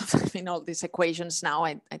devote a lot of time in all these equations now.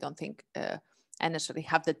 I don't think I necessarily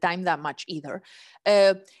have the time that much either.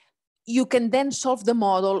 You can then solve the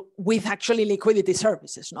model with actually liquidity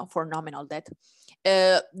services, no, for nominal debt.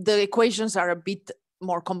 The equations are a bit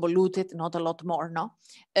more convoluted, not a lot more, no?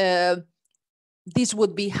 This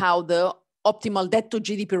would be how the optimal debt to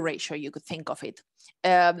GDP ratio, you could think of it,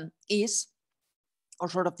 is, or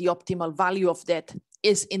sort of the optimal value of debt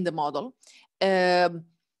is in the model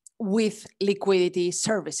with liquidity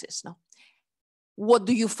services. No? What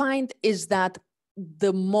do you find is that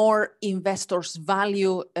the more investors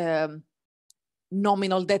value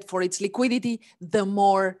nominal debt for its liquidity, the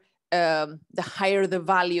more, the higher the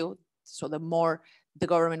value, so the more the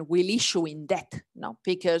government will issue in debt, no?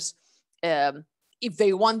 Because if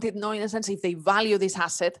they want it, no, in a sense, if they value this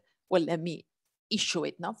asset, well, let me issue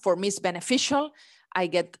it. No, for me, it's beneficial. I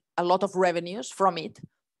get a lot of revenues from it.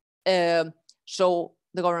 So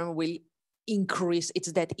the government will increase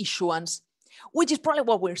its debt issuance, which is probably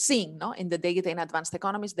what we're seeing, no? In the data in advanced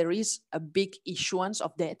economies, there is a big issuance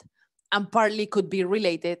of debt, and partly could be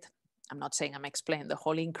related. I'm not saying I'm explaining the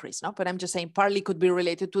whole increase, no, but I'm just saying partly could be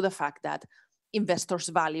related to the fact that investors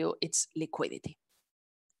value its liquidity.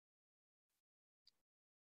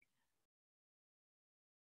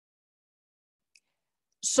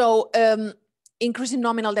 So increasing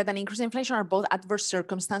nominal debt and increasing inflation are both adverse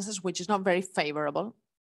circumstances, which is not very favorable.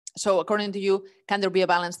 So according to you, can there be a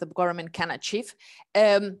balance the government can achieve?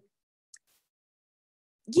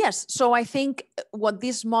 Yes, so I think what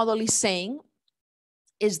this model is saying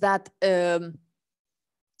is that the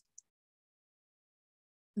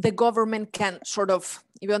government can sort of,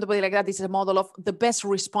 if you want to put it like that, this is a model of the best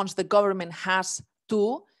response the government has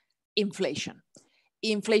to inflation.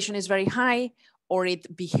 Inflation is very high, or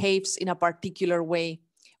it behaves in a particular way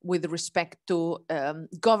with respect to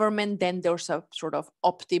government, then there's a sort of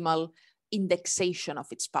optimal indexation of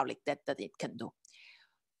its public debt that it can do.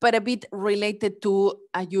 But a bit related to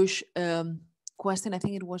Ayush question, I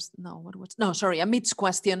think it was, Amit's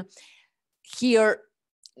question. Here,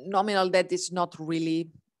 nominal debt is not really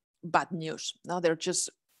bad news. No, they're just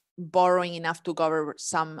borrowing enough to cover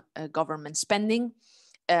some government spending.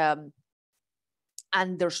 And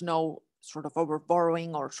there's no sort of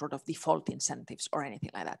overborrowing or sort of default incentives or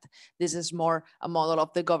anything like that. This is more a model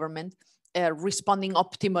of the government responding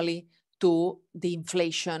optimally to the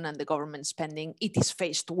inflation and the government spending it is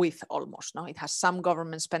faced with almost. No, it has some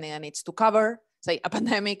government spending and needs to cover, say, a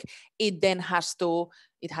pandemic. It then has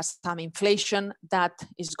some inflation that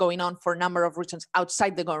is going on for a number of reasons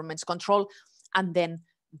outside the government's control, and then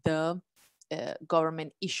the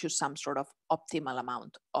government issues some sort of optimal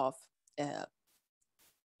amount of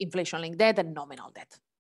inflation-linked debt and nominal debt.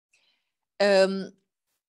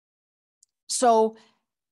 So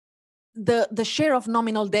the share of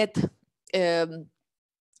nominal debt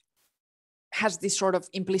has this sort of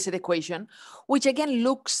implicit equation, which again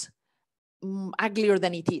looks uglier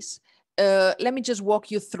than it is. Let me just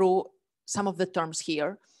walk you through some of the terms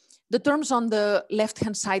here. The terms on the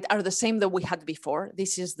left-hand side are the same that we had before.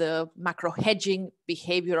 This is the macro hedging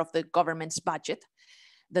behavior of the government's budget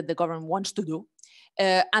that the government wants to do,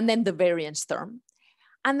 and then the variance term.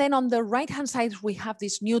 And then on the right-hand side, we have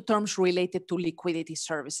these new terms related to liquidity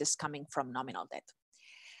services coming from nominal debt.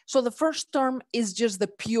 So the first term is just the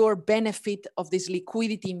pure benefit of this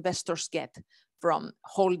liquidity investors get from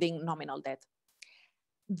holding nominal debt.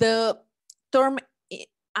 The term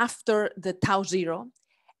after the tau zero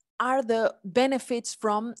are the benefits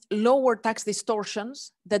from lower tax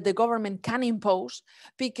distortions that the government can impose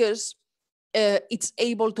because it's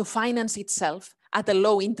able to finance itself at a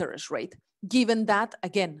low interest rate, given that,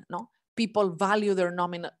 again, no, people value their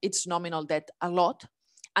nominal debt a lot,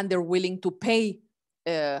 and they're willing to pay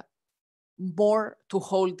more to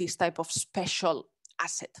hold this type of special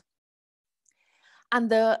asset. And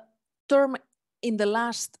the term in the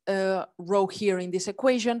last row here in this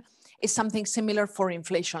equation is something similar for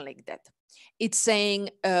inflation-linked debt. It's saying,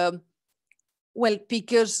 well,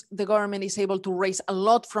 because the government is able to raise a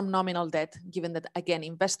lot from nominal debt, given that, again,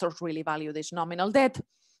 investors really value this nominal debt,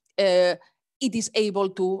 it is able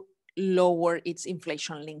to lower its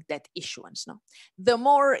inflation-linked debt issuance. No? The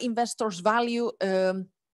more investors value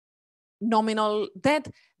nominal debt,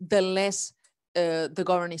 the less the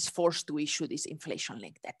government is forced to issue this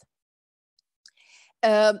inflation-linked debt.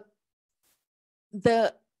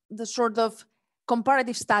 The sort of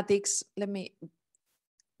comparative statics, let me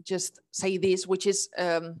just say this, which is,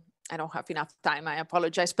 I don't have enough time, I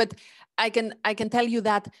apologize, but I can tell you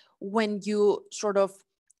that when you sort of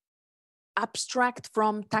abstract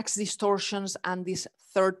from tax distortions and this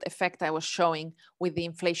third effect I was showing with the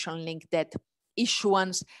inflation-linked debt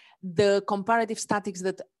issuance, the comparative statics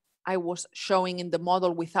that I was showing in the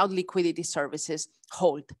model without liquidity services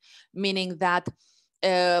hold, meaning that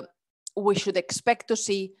we should expect to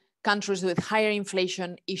see countries with higher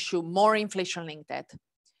inflation issue more inflation-linked debt.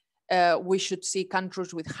 We should see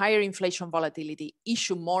countries with higher inflation volatility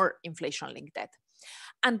issue more inflation-linked debt.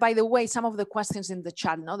 And by the way, some of the questions in the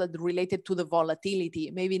chat that related to the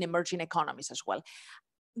volatility, maybe in emerging economies as well.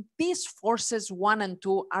 These forces 1 and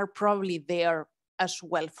 2 are probably there as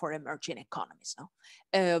well for emerging economies,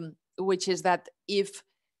 which is that if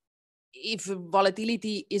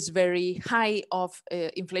volatility is very high of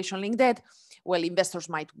inflation-linked debt, well, investors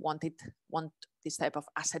might want this type of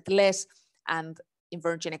asset less, and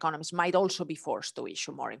emerging economies might also be forced to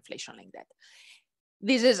issue more inflation-linked debt.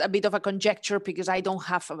 This is a bit of a conjecture because I don't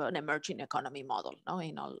have an emerging economy model,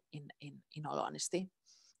 in all honesty.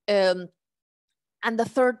 And the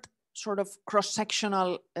third sort of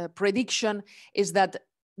cross-sectional prediction is that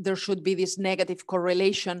there should be this negative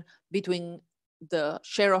correlation between the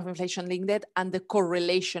share of inflation-linked debt and the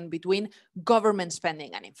correlation between government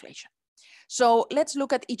spending and inflation. So let's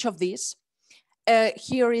look at each of these.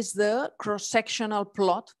 Here is the cross-sectional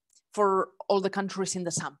plot for all the countries in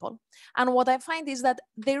the sample. And what I find is that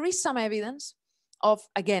there is some evidence of,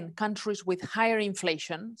 again, countries with higher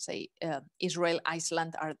inflation, say Israel,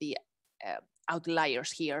 Iceland are the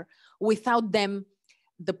outliers here. Without them,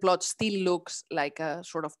 the plot still looks like a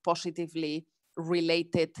sort of positively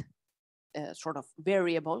related sort of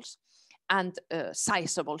variables and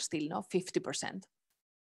sizable still, 50%.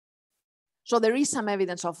 So there is some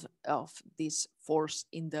evidence of this force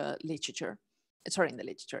in the literature,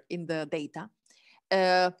 in the data.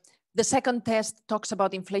 The second test talks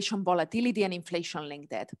about inflation volatility and inflation-linked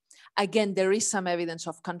debt. Again, there is some evidence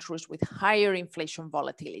of countries with higher inflation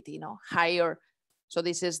volatility, higher. So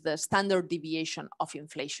this is the standard deviation of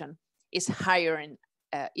inflation is higher in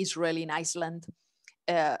Israel, in Iceland.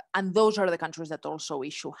 And those are the countries that also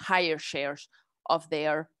issue higher shares of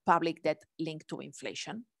their public debt linked to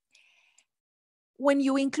inflation. When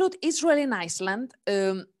you include Israel and Iceland,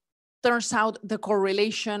 turns out the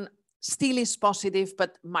correlation still is positive,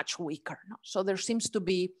 but much weaker. So there seems to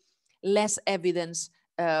be less evidence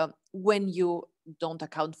when you don't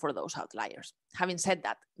account for those outliers. Having said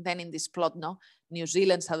that, then in this plot, no, New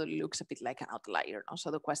Zealand suddenly looks a bit like an outlier. No?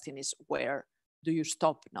 So the question is, where do you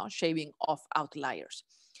stop, no, shaving off outliers?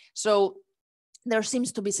 So there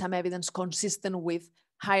seems to be some evidence consistent with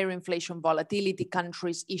higher inflation volatility,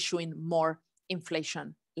 countries issuing more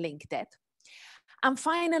inflation-linked debt. And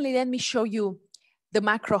finally, let me show you the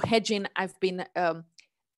macro hedging I've been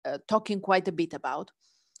talking quite a bit about,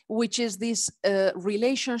 which is this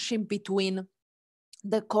relationship between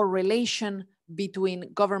the correlation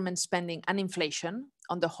between government spending and inflation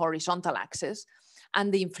on the horizontal axis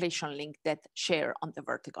and the inflation-linked debt share on the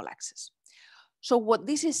vertical axis. So what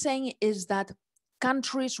this is saying is that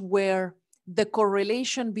countries where the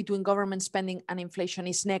correlation between government spending and inflation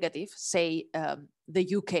is negative, say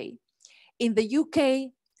the UK, in the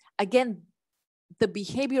UK, again, the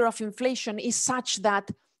behavior of inflation is such that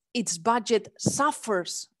its budget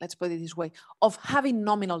suffers, let's put it this way, of having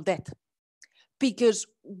nominal debt. Because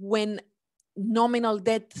when nominal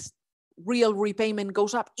debt real repayment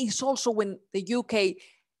goes up, is also when the UK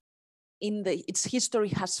in its history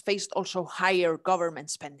has faced also higher government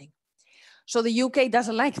spending. So the UK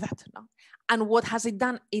doesn't like that. No? And what has it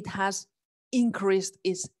done? It has increased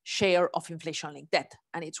its share of inflation-linked debt.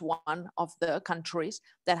 And it's one of the countries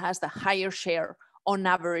that has the higher share on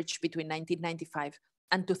average between 1995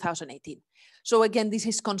 and 2018. So again, this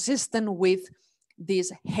is consistent with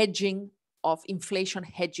this hedging of inflation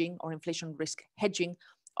hedging or inflation risk hedging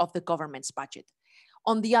of the government's budget.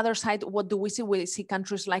 On the other side, what do we see? We see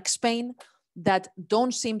countries like Spain that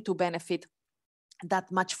don't seem to benefit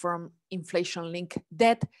that much from inflation-linked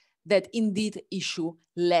debt, that indeed issue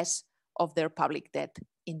less of their public debt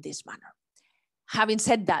in this manner. Having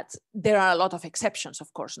said that, there are a lot of exceptions,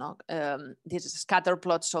 of course. No? This is a scatter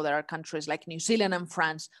plot, so there are countries like New Zealand and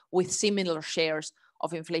France with similar shares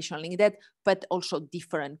of inflation-linked debt, but also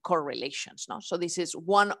different correlations. No? So this is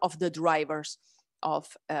one of the drivers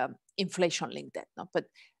of inflation-linked debt. No? But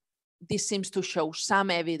this seems to show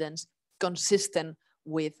some evidence consistent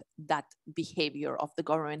with that behavior of the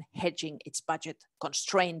government hedging its budget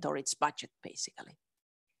constraint or its budget, basically.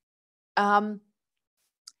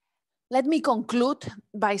 Let me conclude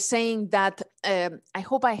by saying that I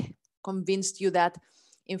hope I convinced you that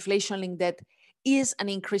inflation-linked debt is an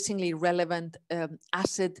increasingly relevant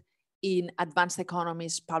asset in advanced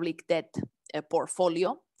economies' public debt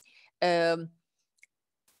portfolio. The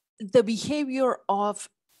behavior of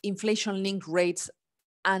inflation-linked rates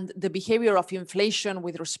and the behavior of inflation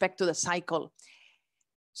with respect to the cycle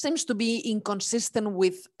seems to be inconsistent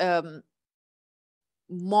with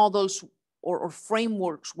models or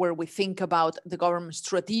frameworks where we think about the government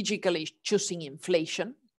strategically choosing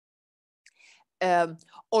inflation.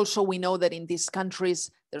 Also, we know that in these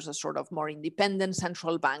countries, there's a sort of more independent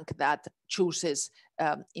central bank that chooses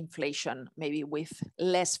inflation maybe with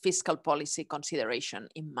less fiscal policy consideration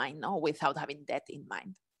in mind, no? Without having debt in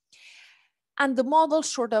mind. And the model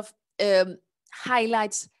sort of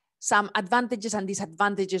highlights some advantages and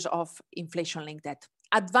disadvantages of inflation-linked debt.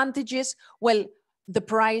 Advantages, well, the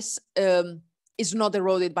price is not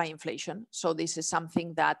eroded by inflation. So this is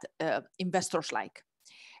something that investors like.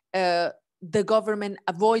 The government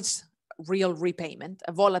avoids real repayment,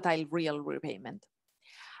 a volatile real repayment.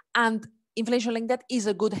 And inflation-linked debt is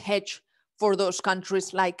a good hedge for those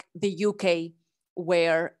countries like the UK,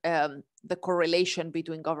 where the correlation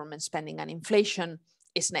between government spending and inflation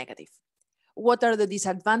is negative. What are the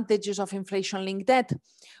disadvantages of inflation-linked debt?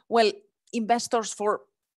 Well, investors for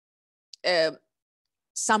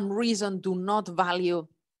some reason do not value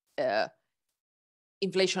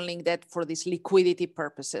inflation-linked debt for these liquidity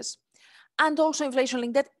purposes. And also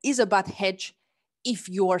inflation-linked debt is a bad hedge if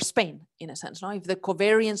you are Spain, in a sense, no? If the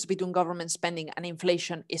covariance between government spending and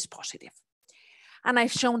inflation is positive. And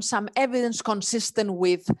I've shown some evidence consistent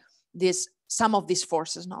with this, some of these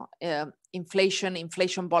forces, no?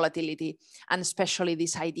 Inflation volatility, and especially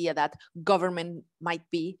this idea that government might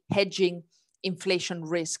be hedging inflation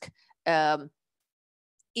risk in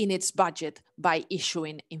its budget by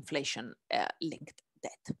issuing inflation-linked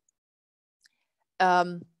debt.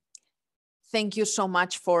 Thank you so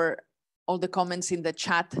much for all the comments in the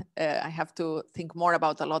chat. I have to think more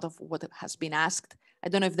about a lot of what has been asked. I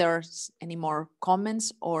don't know if there's any more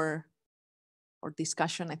comments or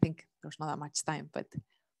discussion. I think there's not that much time, but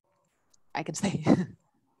I can stay.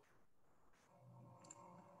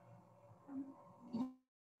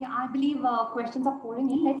 Yeah, I believe questions are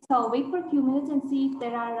pouring in. Let's wait for a few minutes and see if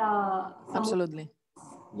there are some. Absolutely.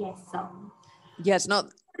 Yes. Yes, no,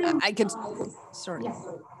 I can, sorry. Yes.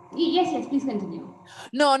 Yes, please continue.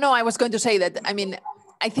 No, I was going to say that, I mean,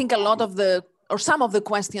 I think a lot of the, or some of the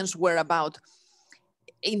questions were about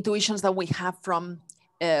intuitions that we have from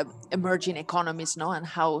emerging economies, no, and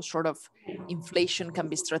how sort of inflation can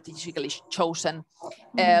be strategically chosen,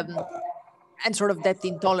 and sort of debt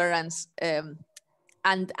intolerance.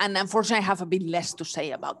 And unfortunately, I have a bit less to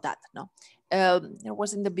say about that. No, there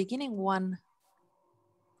was in the beginning one.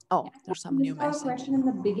 Oh, there's some new message. Question in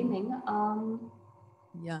the beginning.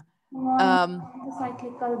 Yeah. The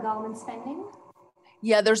cyclical government spending.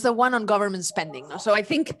 Yeah, there's the one on government spending. No? So I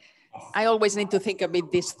think I always need to think a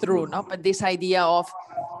bit this through, no? But this idea of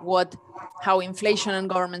how inflation and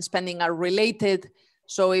government spending are related.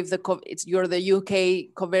 So if you're the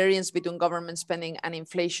UK, covariance between government spending and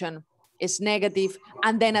inflation is negative,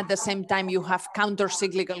 and then at the same time you have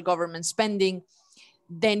counter-cyclical government spending,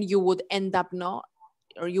 then you would end up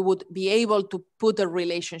or you would be able to put a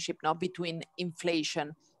relationship between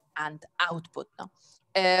inflation and output.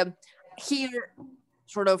 Here,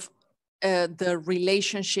 sort of the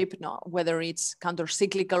relationship, whether it's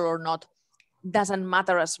counter-cyclical or not, doesn't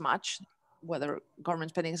matter as much, whether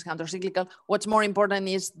government spending is counter-cyclical. What's more important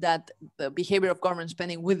is that the behavior of government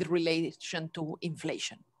spending with relation to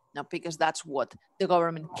inflation, because that's what the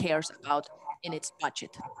government cares about in its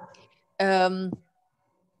budget. We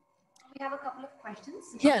have a couple of questions.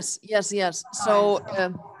 Yes. So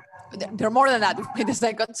there are more than that. Wait a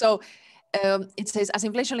second. So it says, as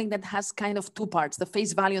inflation link that has kind of two parts, the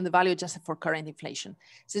face value and the value adjusted for current inflation.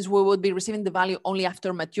 Since we would be receiving the value only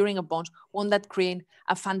after maturing of bonds, won't that create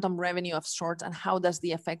a phantom revenue of sorts? And how does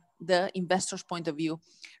the affect the investor's point of view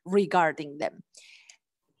regarding them?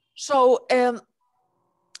 So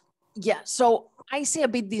so I see a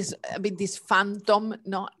bit this phantom,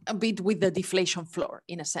 a bit with the deflation floor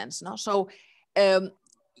in a sense, So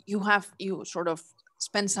you sort of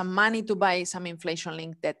spend some money to buy some inflation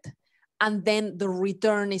linked debt, and then the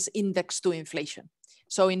return is indexed to inflation.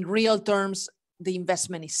 So in real terms, the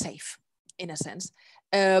investment is safe in a sense.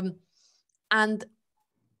 And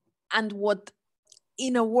what,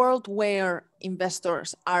 in a world where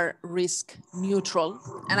investors are risk neutral,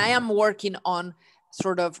 and I am working on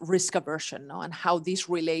sort of risk aversion, and how this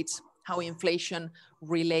relates, how inflation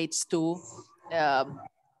relates to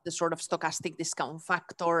the sort of stochastic discount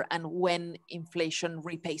factor and when inflation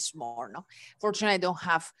repays more. Fortunately, I don't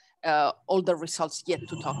have all the results yet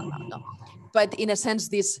to talk about. But in a sense,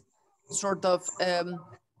 this sort of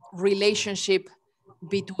relationship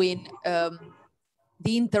between the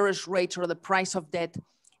interest rate or the price of debt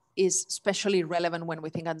is especially relevant when we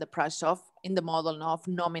think on the price of, in the model of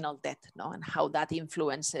nominal debt, and how that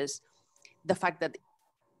influences the fact that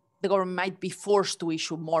the government might be forced to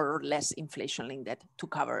issue more or less inflation-linked debt to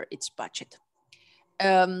cover its budget.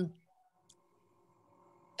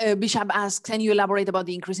 Bishop asks, can you elaborate about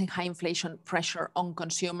the increasing high inflation pressure on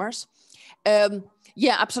consumers?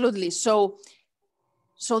 Yeah, absolutely. So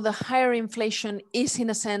the higher inflation is, in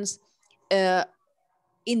a sense,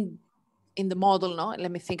 in the model,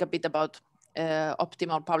 let me think a bit about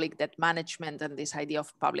optimal public debt management and this idea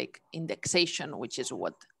of public indexation, which is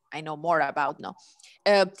what I know more about now.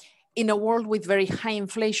 In a world with very high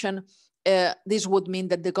inflation, this would mean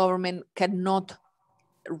that the government cannot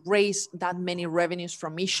raise that many revenues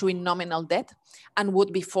from issuing nominal debt and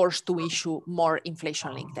would be forced to issue more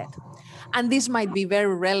inflation-linked debt. And this might be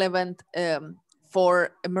very relevant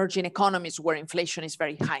for emerging economies where inflation is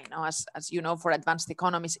very high. Now, as you know, for advanced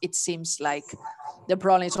economies, it seems like the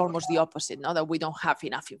problem is almost the opposite, that we don't have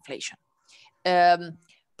enough inflation.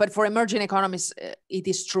 But for emerging economies, it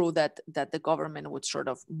is true that the government would sort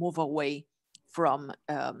of move away from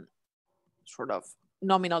sort of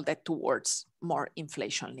nominal debt towards more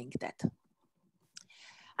inflation-linked debt.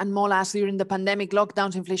 And Mola asked, during the pandemic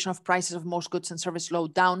lockdowns, inflation of prices of most goods and services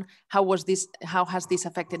slowed down. How has this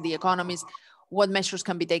affected the economies? What measures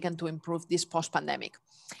can be taken to improve this post-pandemic?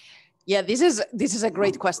 Yeah, this is a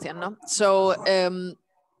great question. So, through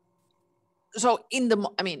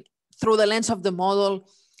the lens of the model,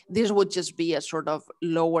 this would just be a sort of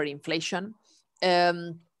lower inflation.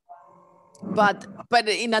 But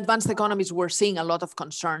in advanced economies, we're seeing a lot of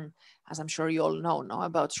concern, as I'm sure you all know,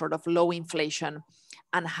 about sort of low inflation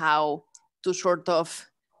and how to sort of,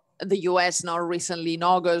 the US now recently in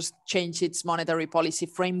August changed its monetary policy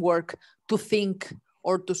framework to think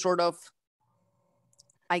or to sort of,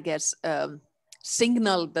 I guess,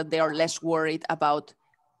 signal that they are less worried about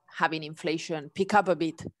having inflation pick up a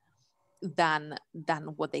bit than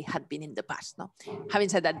what they had been in the past. Having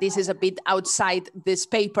said that, this is a bit outside this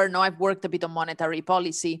paper. I've worked a bit on monetary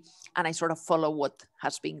policy and I sort of follow what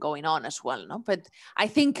has been going on as well. But I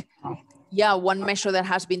think, yeah, one measure that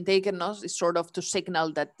has been taken is sort of to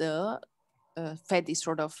signal that the Fed is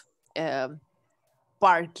sort of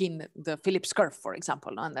parking the Phillips curve, for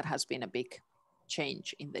example, and that has been a big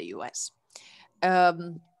change in the US.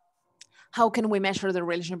 How can we measure the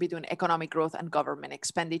relationship between economic growth and government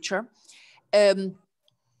expenditure?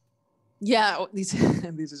 Yeah, this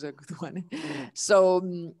is a good one. So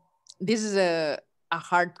this is a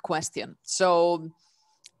hard question. So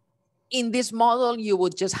in this model, you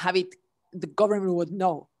would just have it, the government would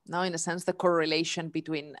know, now in a sense, the correlation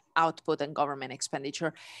between output and government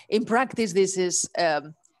expenditure. In practice, this is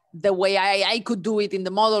the way I could do it in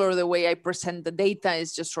the model, or the way I present the data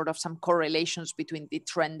is just sort of some correlations between the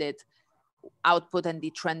trended output and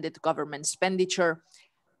the trended government expenditure.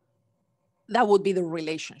 That would be the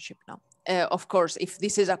relationship, no? Of course, if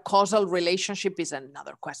this is a causal relationship is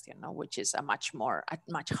another question, no? Which is a much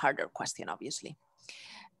harder question, obviously.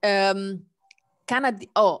 Can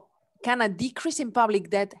a decrease in public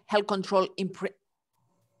debt help control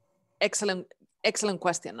excellent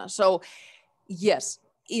question. No? So yes,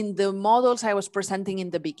 in the models I was presenting in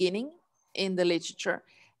the beginning, in the literature,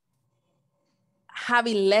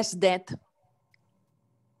 having less debt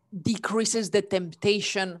decreases the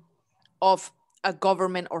temptation of a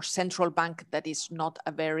government or central bank that is not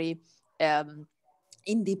a very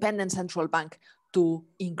independent central bank to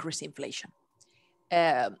increase inflation.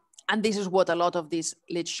 And this is what a lot of this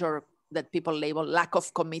literature that people label lack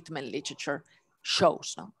of commitment literature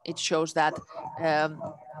shows. No? It shows that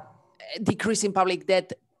decreasing public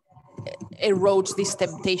debt erodes this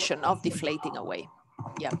temptation of deflating away.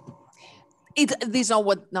 Yeah. These are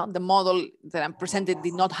what the model that I'm presented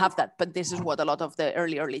did not have that, but this is what a lot of the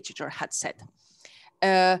earlier literature had said.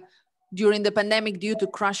 During the pandemic, due to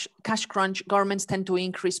cash crunch, governments tend to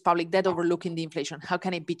increase public debt, overlooking the inflation. How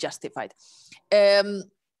can it be justified?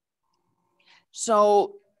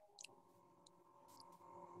 So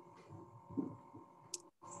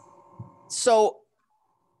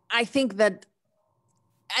I think that,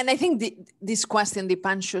 and I think this question, the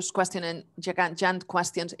Pancho's question and Jan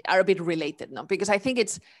questions are a bit related, no? Because I think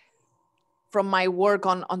it's, from my work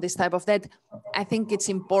on this type of debt, I think it's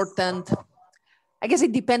important. I guess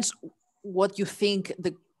it depends what you think,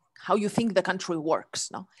 how you think the country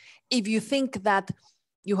works. No, if you think that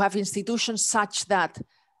you have institutions such that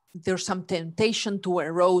there's some temptation to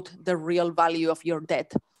erode the real value of your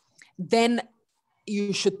debt, then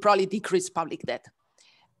you should probably decrease public debt,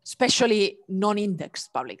 especially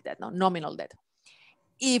non-indexed public debt, no, nominal debt.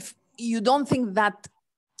 If you don't think that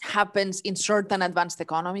happens in certain advanced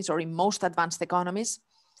economies or in most advanced economies,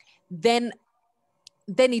 then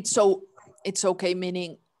it's okay,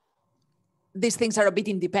 meaning these things are a bit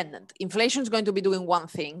independent. Inflation is going to be doing one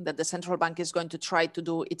thing that the central bank is going to try to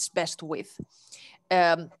do its best with,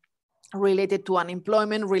 related to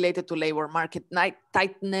unemployment, related to labor market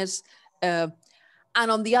tightness. And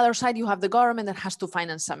on the other side, you have the government that has to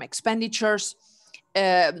finance some expenditures.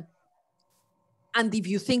 And if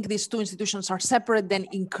you think these two institutions are separate, then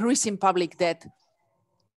increasing public debt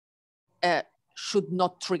should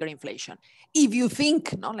not trigger inflation. If you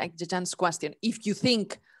think, no, like Jan's question, if you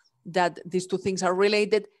think that these two things are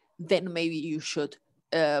related, then maybe you should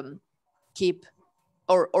keep,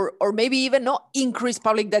 or maybe even not increase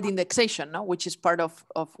public debt indexation, no, which is part of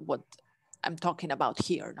what I'm talking about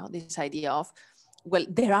here. No, this idea of, well,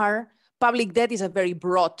 public debt is a very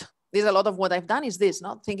broad. There's a lot of what I've done is this,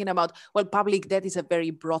 not thinking about, well, public debt is a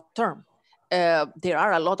very broad term. There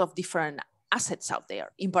are a lot of different assets out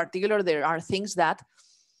there. In particular, there are things that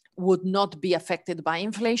would not be affected by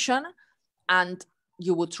inflation, and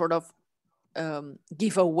you would sort of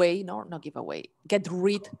get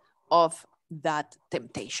rid of that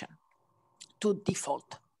temptation to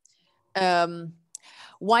default.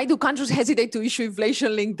 Why do countries hesitate to issue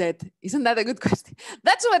inflation-linked debt? Isn't that a good question?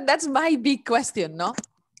 That's my big question, no?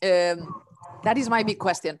 That is my big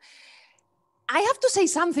question. I have to say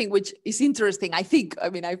something which is interesting, I think. I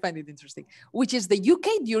mean, I find it interesting, which is the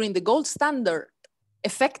UK during the gold standard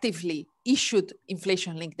effectively issued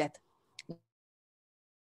inflation-linked debt.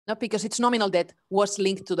 Not because its nominal debt was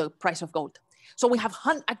linked to the price of gold. So we have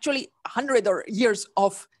actually 100 years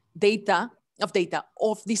of data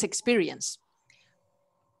of this experience.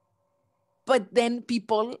 But then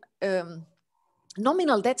people,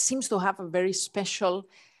 nominal debt seems to have a very special,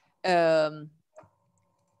 I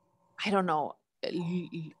don't know,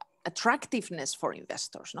 attractiveness for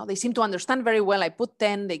investors. No, they seem to understand very well. I put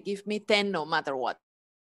 10, they give me 10 no matter what.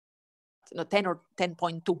 10 or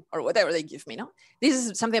 10.2 or whatever they give me. No, this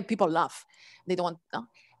is something that people love. They don't want. No,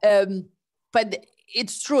 but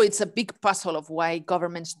it's true. It's a big puzzle of why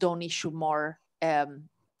governments don't issue more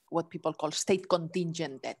what people call state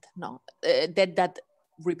contingent debt. No, debt that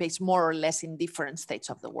repays more or less in different states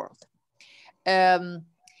of the world.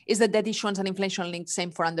 Is the debt issuance and inflation linked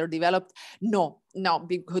same for underdeveloped? No,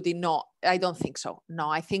 Big Hoodie, no, I don't think so. No,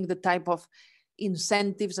 I think the type of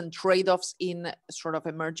incentives and trade-offs in sort of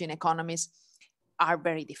emerging economies are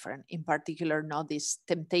very different. In particular, now this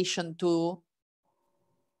temptation to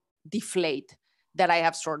deflate that I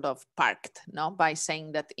have sort of parked by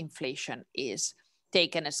saying that inflation is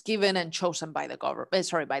taken as given and chosen by the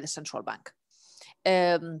government, by the central bank.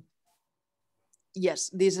 Yes,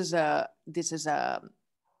 this is a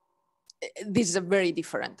very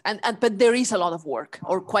different, but there is a lot of work,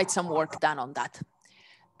 or quite some work done on that.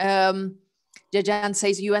 Jajan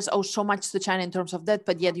says US owes so much to China in terms of debt,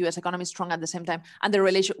 but yet US economy is strong at the same time. And the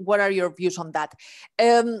relation, what are your views on that?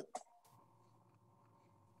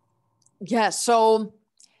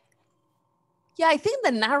 I think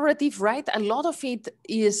the narrative, right? A lot of it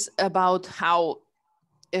is about how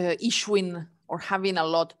issuing or having a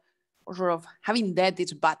lot, or sort of having debt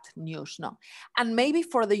is bad news, no? And maybe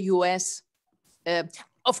for the US,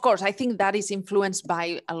 of course, I think that is influenced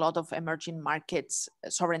by a lot of emerging markets,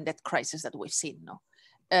 sovereign debt crisis that we've seen, no?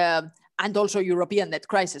 And also European debt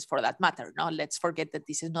crisis for that matter, no? Let's forget that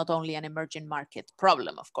this is not only an emerging market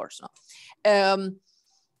problem, of course, no?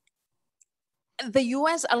 The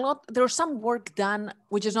US, there's some work done,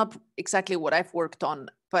 which is not exactly what I've worked on,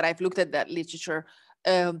 but I've looked at that literature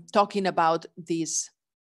talking about this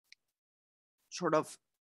sort of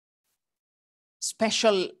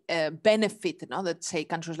special benefit that, say,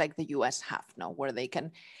 countries like the US have, where they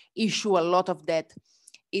can issue a lot of debt.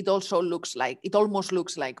 It almost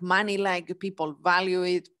looks like money, like people value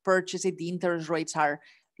it, purchase it, the interest rates are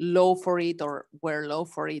low for it, or were low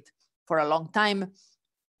for it for a long time.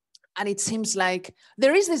 And it seems like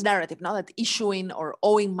there is this narrative now that issuing or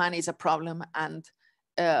owing money is a problem. And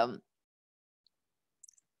I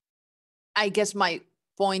guess my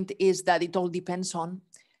point is that it all depends on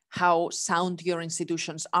how sound your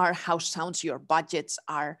institutions are, how sound your budgets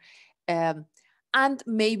are, and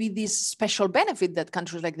maybe this special benefit that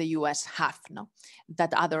countries like the US have,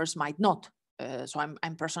 that others might not. So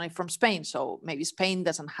I'm personally from Spain, so maybe Spain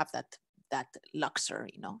doesn't have that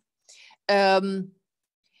luxury,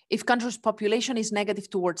 If countries' population is negative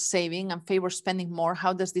towards saving and favors spending more,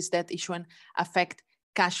 how does this debt issuance affect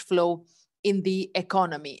cash flow in the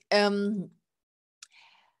economy? In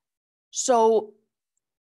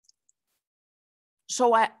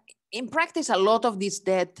practice, a lot of this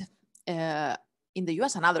debt in the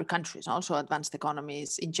US and other countries, also advanced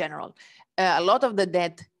economies in general, a lot of the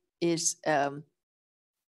debt is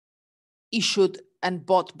issued and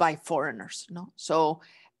bought by foreigners. So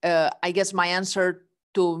I guess my answer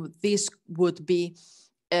to this would be,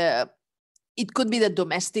 it could be that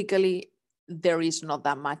domestically there is not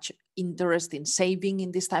that much interest in saving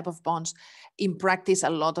in this type of bonds. In practice, a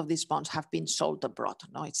lot of these bonds have been sold abroad.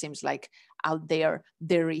 It seems like out there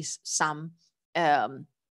is some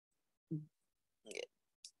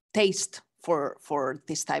taste for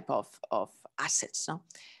this type of assets.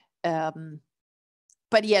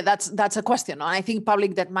 But yeah, that's a question. I think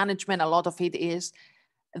public debt management, a lot of it is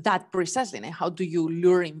that precisely. How do you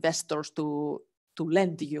lure investors to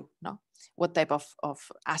lend you? What type of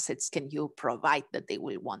assets can you provide that they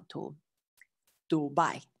will want to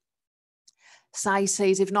buy? Sai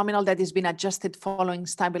says, if nominal debt has been adjusted following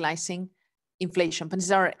stabilizing inflation, but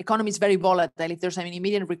since our economy is very volatile, if there's an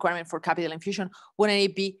immediate requirement for capital infusion,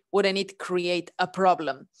 wouldn't it create a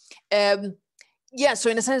problem? Yeah, so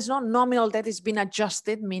in a sense, nominal debt has been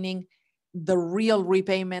adjusted, meaning the real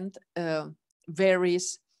repayment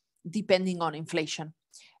varies depending on inflation.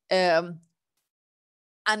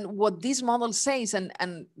 And what this model says, and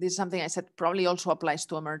this is something I said probably also applies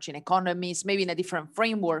to emerging economies, maybe in a different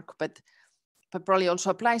framework, but probably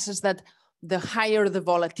also applies, is that the higher the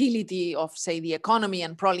volatility of, say, the economy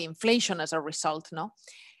and probably inflation as a result,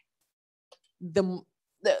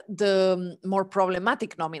 the more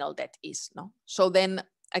problematic nominal debt is. So then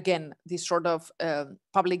again, this sort of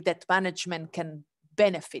public debt management can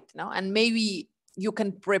benefit. And maybe you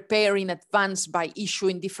can prepare in advance by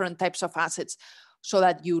issuing different types of assets so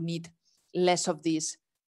that you need less of this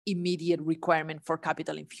immediate requirement for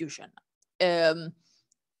capital infusion.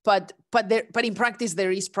 But in practice,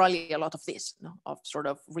 there is probably a lot of this, of sort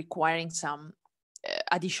of requiring some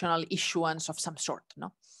additional issuance of some sort.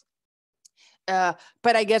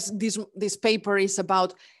 But I guess this paper is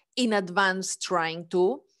about in advance trying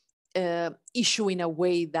to issue in a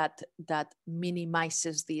way that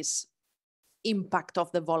minimizes this impact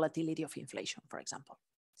of the volatility of inflation, for example.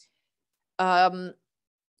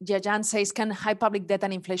 Jajan says, can high public debt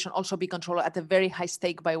and inflation also be controlled at a very high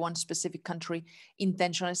stake by one specific country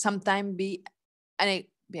intentionally? Sometimes be, and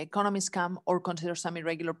be economy scam or consider some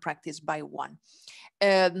irregular practice by one.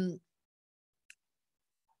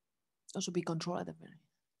 Also be controlled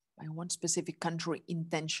by one specific country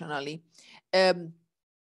intentionally.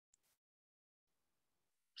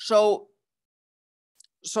 So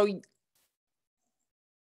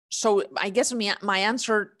I guess my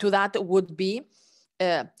answer to that would be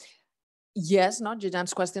yes, not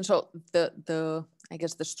Jijan's question. So I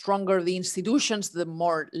guess the stronger the institutions, the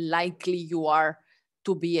more likely you are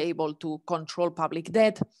to be able to control public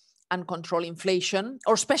debt and control inflation,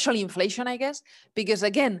 or especially inflation, I guess, because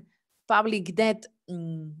again, public debt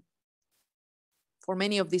for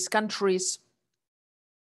many of these countries,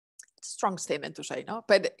 it's a strong statement to say, no?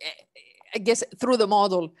 But I guess through the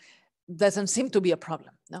model doesn't seem to be a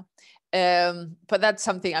problem, no? But that's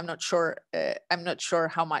something I'm not sure. I'm not sure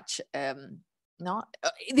how much. No,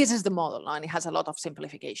 this is the model, no? And it has a lot of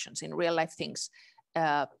simplifications. In real life, things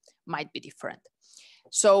might be different.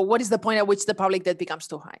 So, what is the point at which the public debt becomes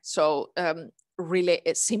too high? So, really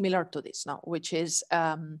similar to this, no? Which is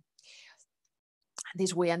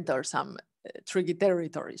this we enter some tricky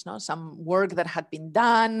territories, no? Some work that had been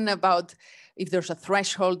done about if there's a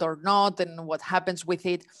threshold or not and what happens with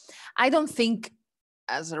it. I don't think,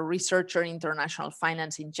 as a researcher in international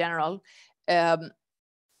finance in general,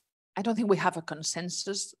 I don't think we have a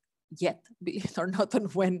consensus yet, believe it or not, on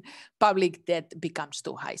when public debt becomes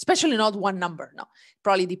too high, especially not one number. No,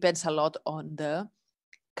 probably depends a lot on the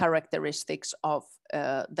characteristics of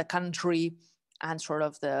the country and sort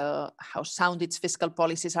of how sound its fiscal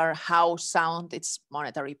policies are, how sound its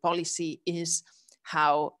monetary policy is,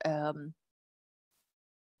 how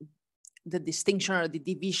the distinction or the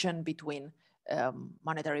division between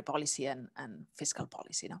monetary policy and fiscal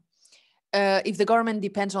policy. No? If the government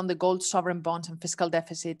depends on the gold sovereign bonds and fiscal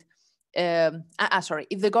deficit,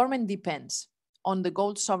 if the government depends on the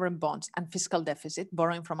gold sovereign bonds and fiscal deficit,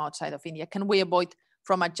 borrowing from outside of India, can we avoid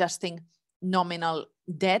from adjusting nominal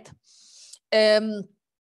debt?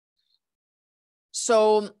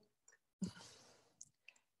 So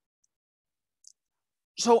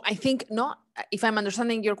I think, no, if I'm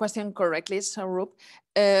understanding your question correctly, Sarup,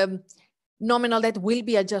 nominal debt will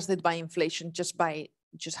be adjusted by inflation just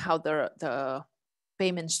how the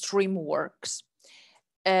payment stream works.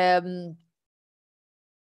 Or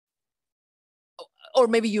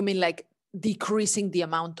maybe you mean like decreasing the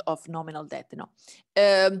amount of nominal debt, you know.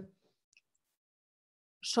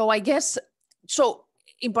 So I guess, so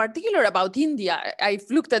in particular about India, I've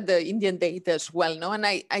looked at the Indian data as well, no? And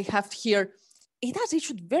I have here, it has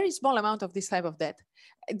issued very small amount of this type of debt.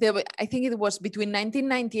 I think it was between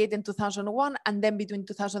 1998 and 2001, and then between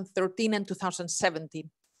 2013 and 2017.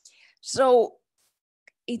 So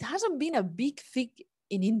it hasn't been a big thing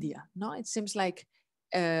in India, no? It seems like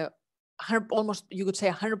almost, you could say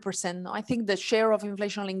 100%. No? I think the share of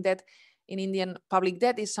inflation-linked debt in Indian public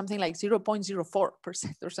debt is something like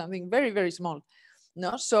 0.04% or something very, very small.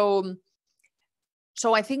 No, so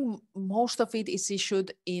I think most of it is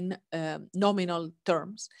issued in nominal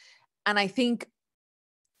terms, and I think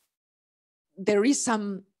there is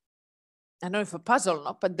some, I don't know if a puzzle,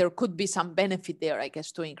 no, but there could be some benefit there, I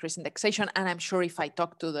guess, to increase indexation. And I'm sure if I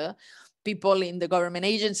talk to the people in the government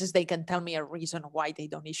agencies, they can tell me a reason why they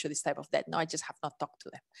don't issue this type of debt. No, I just have not talked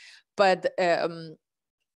to them,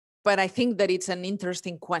 but I think that it's an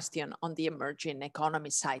interesting question on the emerging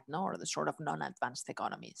economy side, no, or the sort of non-advanced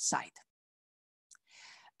economy side.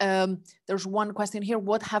 There's one question here.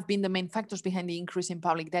 What have been the main factors behind the increase in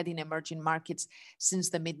public debt in emerging markets since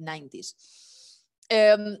the mid-90s?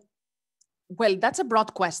 Well, that's a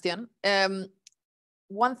broad question.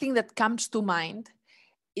 One thing that comes to mind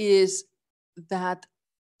is that,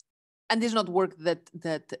 and this is not work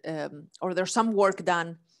or there's some work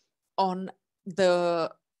done on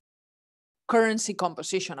the currency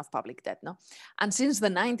composition of public debt, no? And since the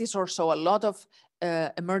 90s or so, a lot of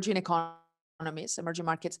emerging economies, emerging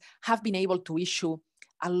markets have been able to issue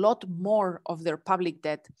a lot more of their public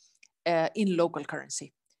debt in local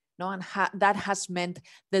currency, no? And that has meant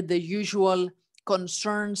that the usual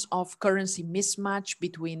concerns of currency mismatch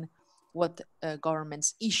between what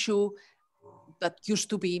governments issue that used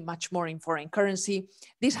to be much more in foreign currency,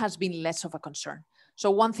 this has been less of a concern. So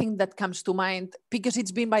one thing that comes to mind, because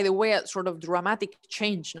it's been, by the way, a sort of dramatic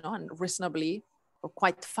change, no? And reasonably or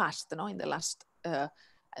quite fast, no? In the last, I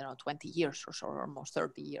don't know, 20 years or so, or almost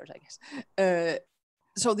 30 years, I guess.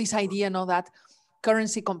 So this idea, no, that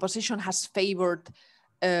currency composition has favored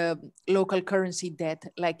local currency debt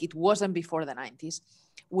like it wasn't before the 90s,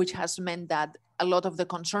 which has meant that a lot of the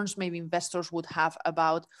concerns maybe investors would have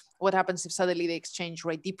about what happens if suddenly the exchange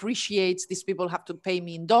rate depreciates, these people have to pay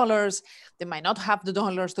me in dollars, they might not have the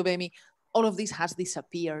dollars to pay me. all of this has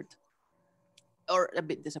disappeared, or a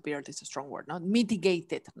bit disappeared is a strong word, not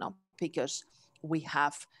mitigated, no, because we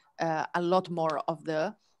have a lot more of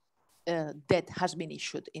the debt has been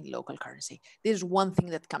issued in local currency. This is one thing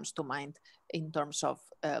that comes to mind in terms of,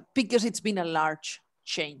 because it's been a large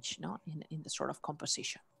change, no, in the sort of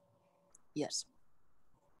composition. Yes.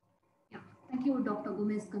 Yeah, thank you, Dr.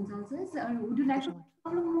 Gomez-Gonzalez. Would you like to ask a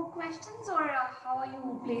couple of more questions, or how are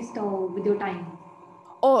you placed with your time?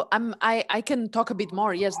 Oh, I can talk a bit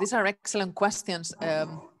more. Yes, these are excellent questions. Okay.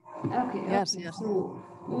 Yes, Okay. yes. So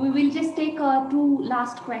we will just take two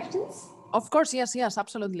last questions. Of course, yes, yes,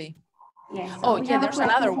 absolutely. Yes. Oh, We yeah, have a there's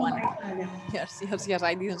question another from one. my Yes, yes, yes,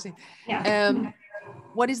 I didn't see. Yeah.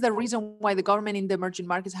 What is the reason why the government in the emerging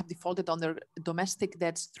markets have defaulted on their domestic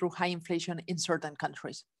debts through high inflation in certain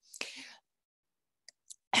countries?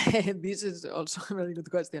 This is also a very good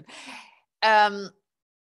question.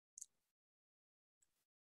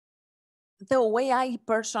 The way I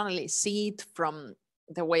personally see it, from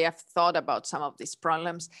the way I've thought about some of these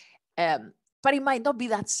problems, but it might not be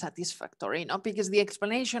that satisfactory, because the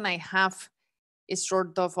explanation I have is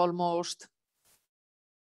sort of almost,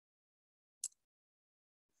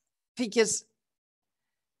 because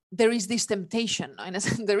there is this temptation, in a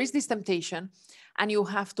sense, there is this temptation, and you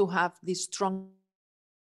have to have this strong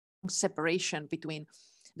separation between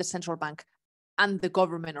the central bank and the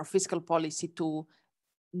government or fiscal policy to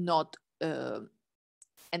not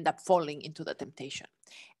end up falling into the temptation.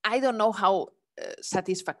 I don't know how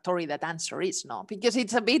satisfactory that answer is, because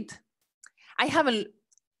it's a bit,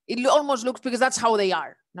 it almost looks, because that's how they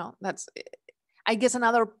are, that's, I guess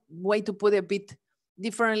another way to put it a bit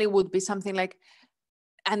differently would be something like,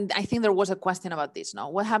 and I think there was a question about this,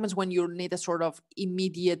 what happens when you need a sort of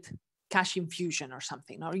immediate cash infusion or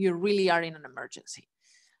something, or you really are in an emergency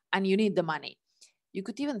and you need the money? You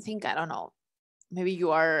could even think, I don't know, maybe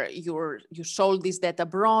you sold this debt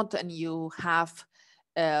abroad and you have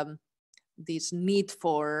this need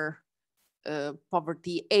for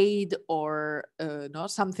poverty aid, or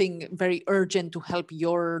something very urgent to help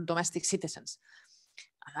your domestic citizens.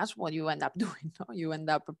 And that's what you end up doing. You end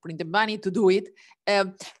up printing money to do it.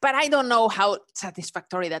 But I don't know how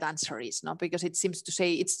satisfactory that answer is, because it seems to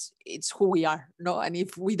say it's who we are. And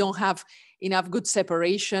if we don't have enough good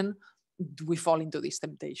separation, we fall into these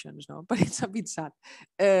temptations. But it's a bit sad.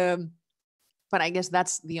 But I guess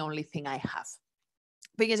that's the only thing I have.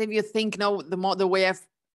 Because if you think, the way I've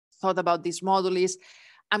thought about this model is,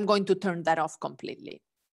 I'm going to turn that off completely.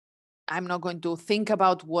 I'm not going to think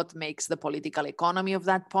about what makes the political economy of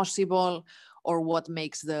that possible, or what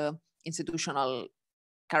makes the institutional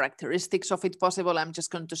characteristics of it possible. I'm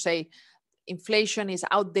just going to say inflation is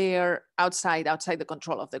out there, outside the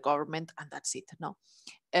control of the government, and that's it.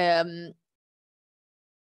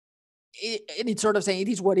 It's sort of saying it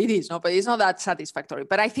is what it is, but it's not that satisfactory.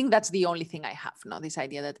 But I think that's the only thing I have, this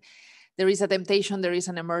idea that there is a temptation, there is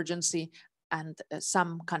an emergency, and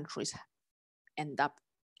some countries end up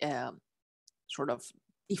sort of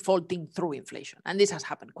defaulting through inflation. And this has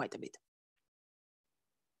happened quite a bit.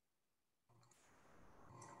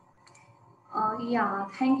 Yeah,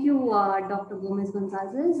 thank you, Dr.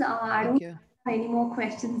 Gomez-Gonzalez. I don't have any more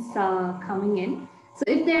questions coming in. So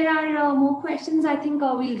if there are more questions, I think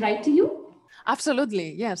we'll write to you.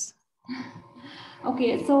 Absolutely, yes.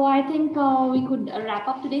 Okay, so I think we could wrap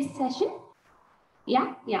up today's session.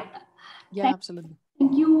 Yeah. Yeah, absolutely.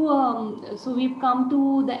 Thank you. So we've come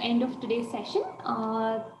to the end of today's session.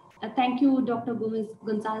 Thank you, Dr.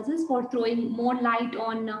 Gomez-Gonzalez, for throwing more light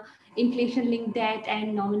on inflation-linked debt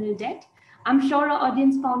and nominal debt. I'm sure our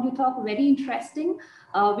audience found your talk very interesting.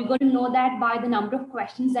 We got to know that by the number of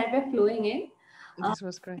questions that were flowing in. This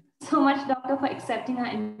was great. So much, Doctor, for accepting our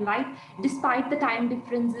invite, despite the time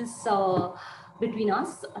differences between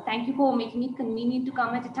us. Thank you for making it convenient to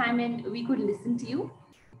come at a time and we could listen to you.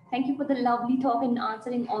 Thank you for the lovely talk and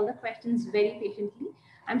answering all the questions very patiently.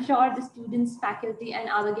 I'm sure the students, faculty, and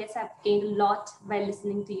other guests have gained a lot by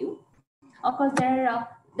listening to you. Of course, there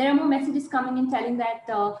are more messages coming in telling that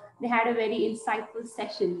they had a very insightful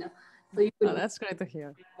session. So you could that's great to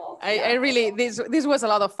hear. I really, this was a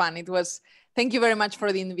lot of fun. It was, thank you very much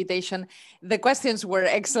for the invitation. The questions were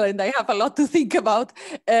excellent. I have a lot to think about.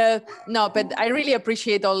 No, but I really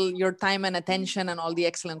appreciate all your time and attention and all the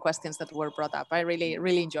excellent questions that were brought up. I really,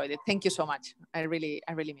 really enjoyed it. Thank you so much. I really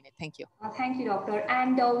mean it. Thank you. Thank you, Doctor.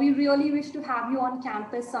 And we really wish to have you on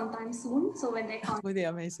campus sometime soon. So when they can't would be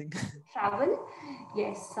amazing. travel.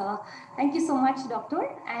 Yes. Thank you so much, Doctor.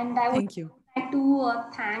 And I would Like to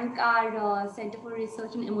thank our Center for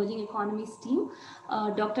Research in Emerging Economies team,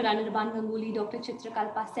 Dr. Anirban Ganguly, Dr.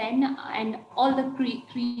 Chitrakalpa Sen, and all the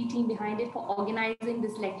CREE team behind it for organizing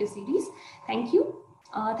this lecture series. Thank you.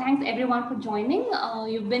 Thanks everyone for joining.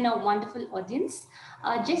 You've been a wonderful audience.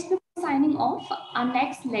 Just before signing off, our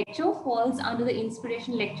next lecture falls under the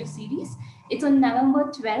Inspiration Lecture Series. It's on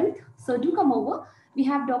November 12th, so do come over. We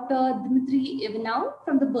have Dr. Dmitry Ivanov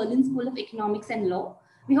from the Berlin School of Economics and Law.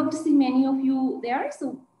 We hope to see many of you there,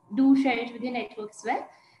 so do share it with your network as well.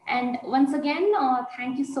 And once again,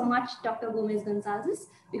 thank you so much, Dr. Gomez-Gonzalez.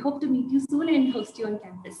 We hope to meet you soon and host you on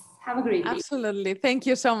campus. Have a great day. Absolutely. Thank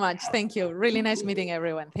you so much. Thank you. Really nice meeting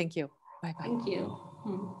everyone. Thank you. Bye-bye. Thank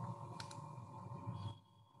you.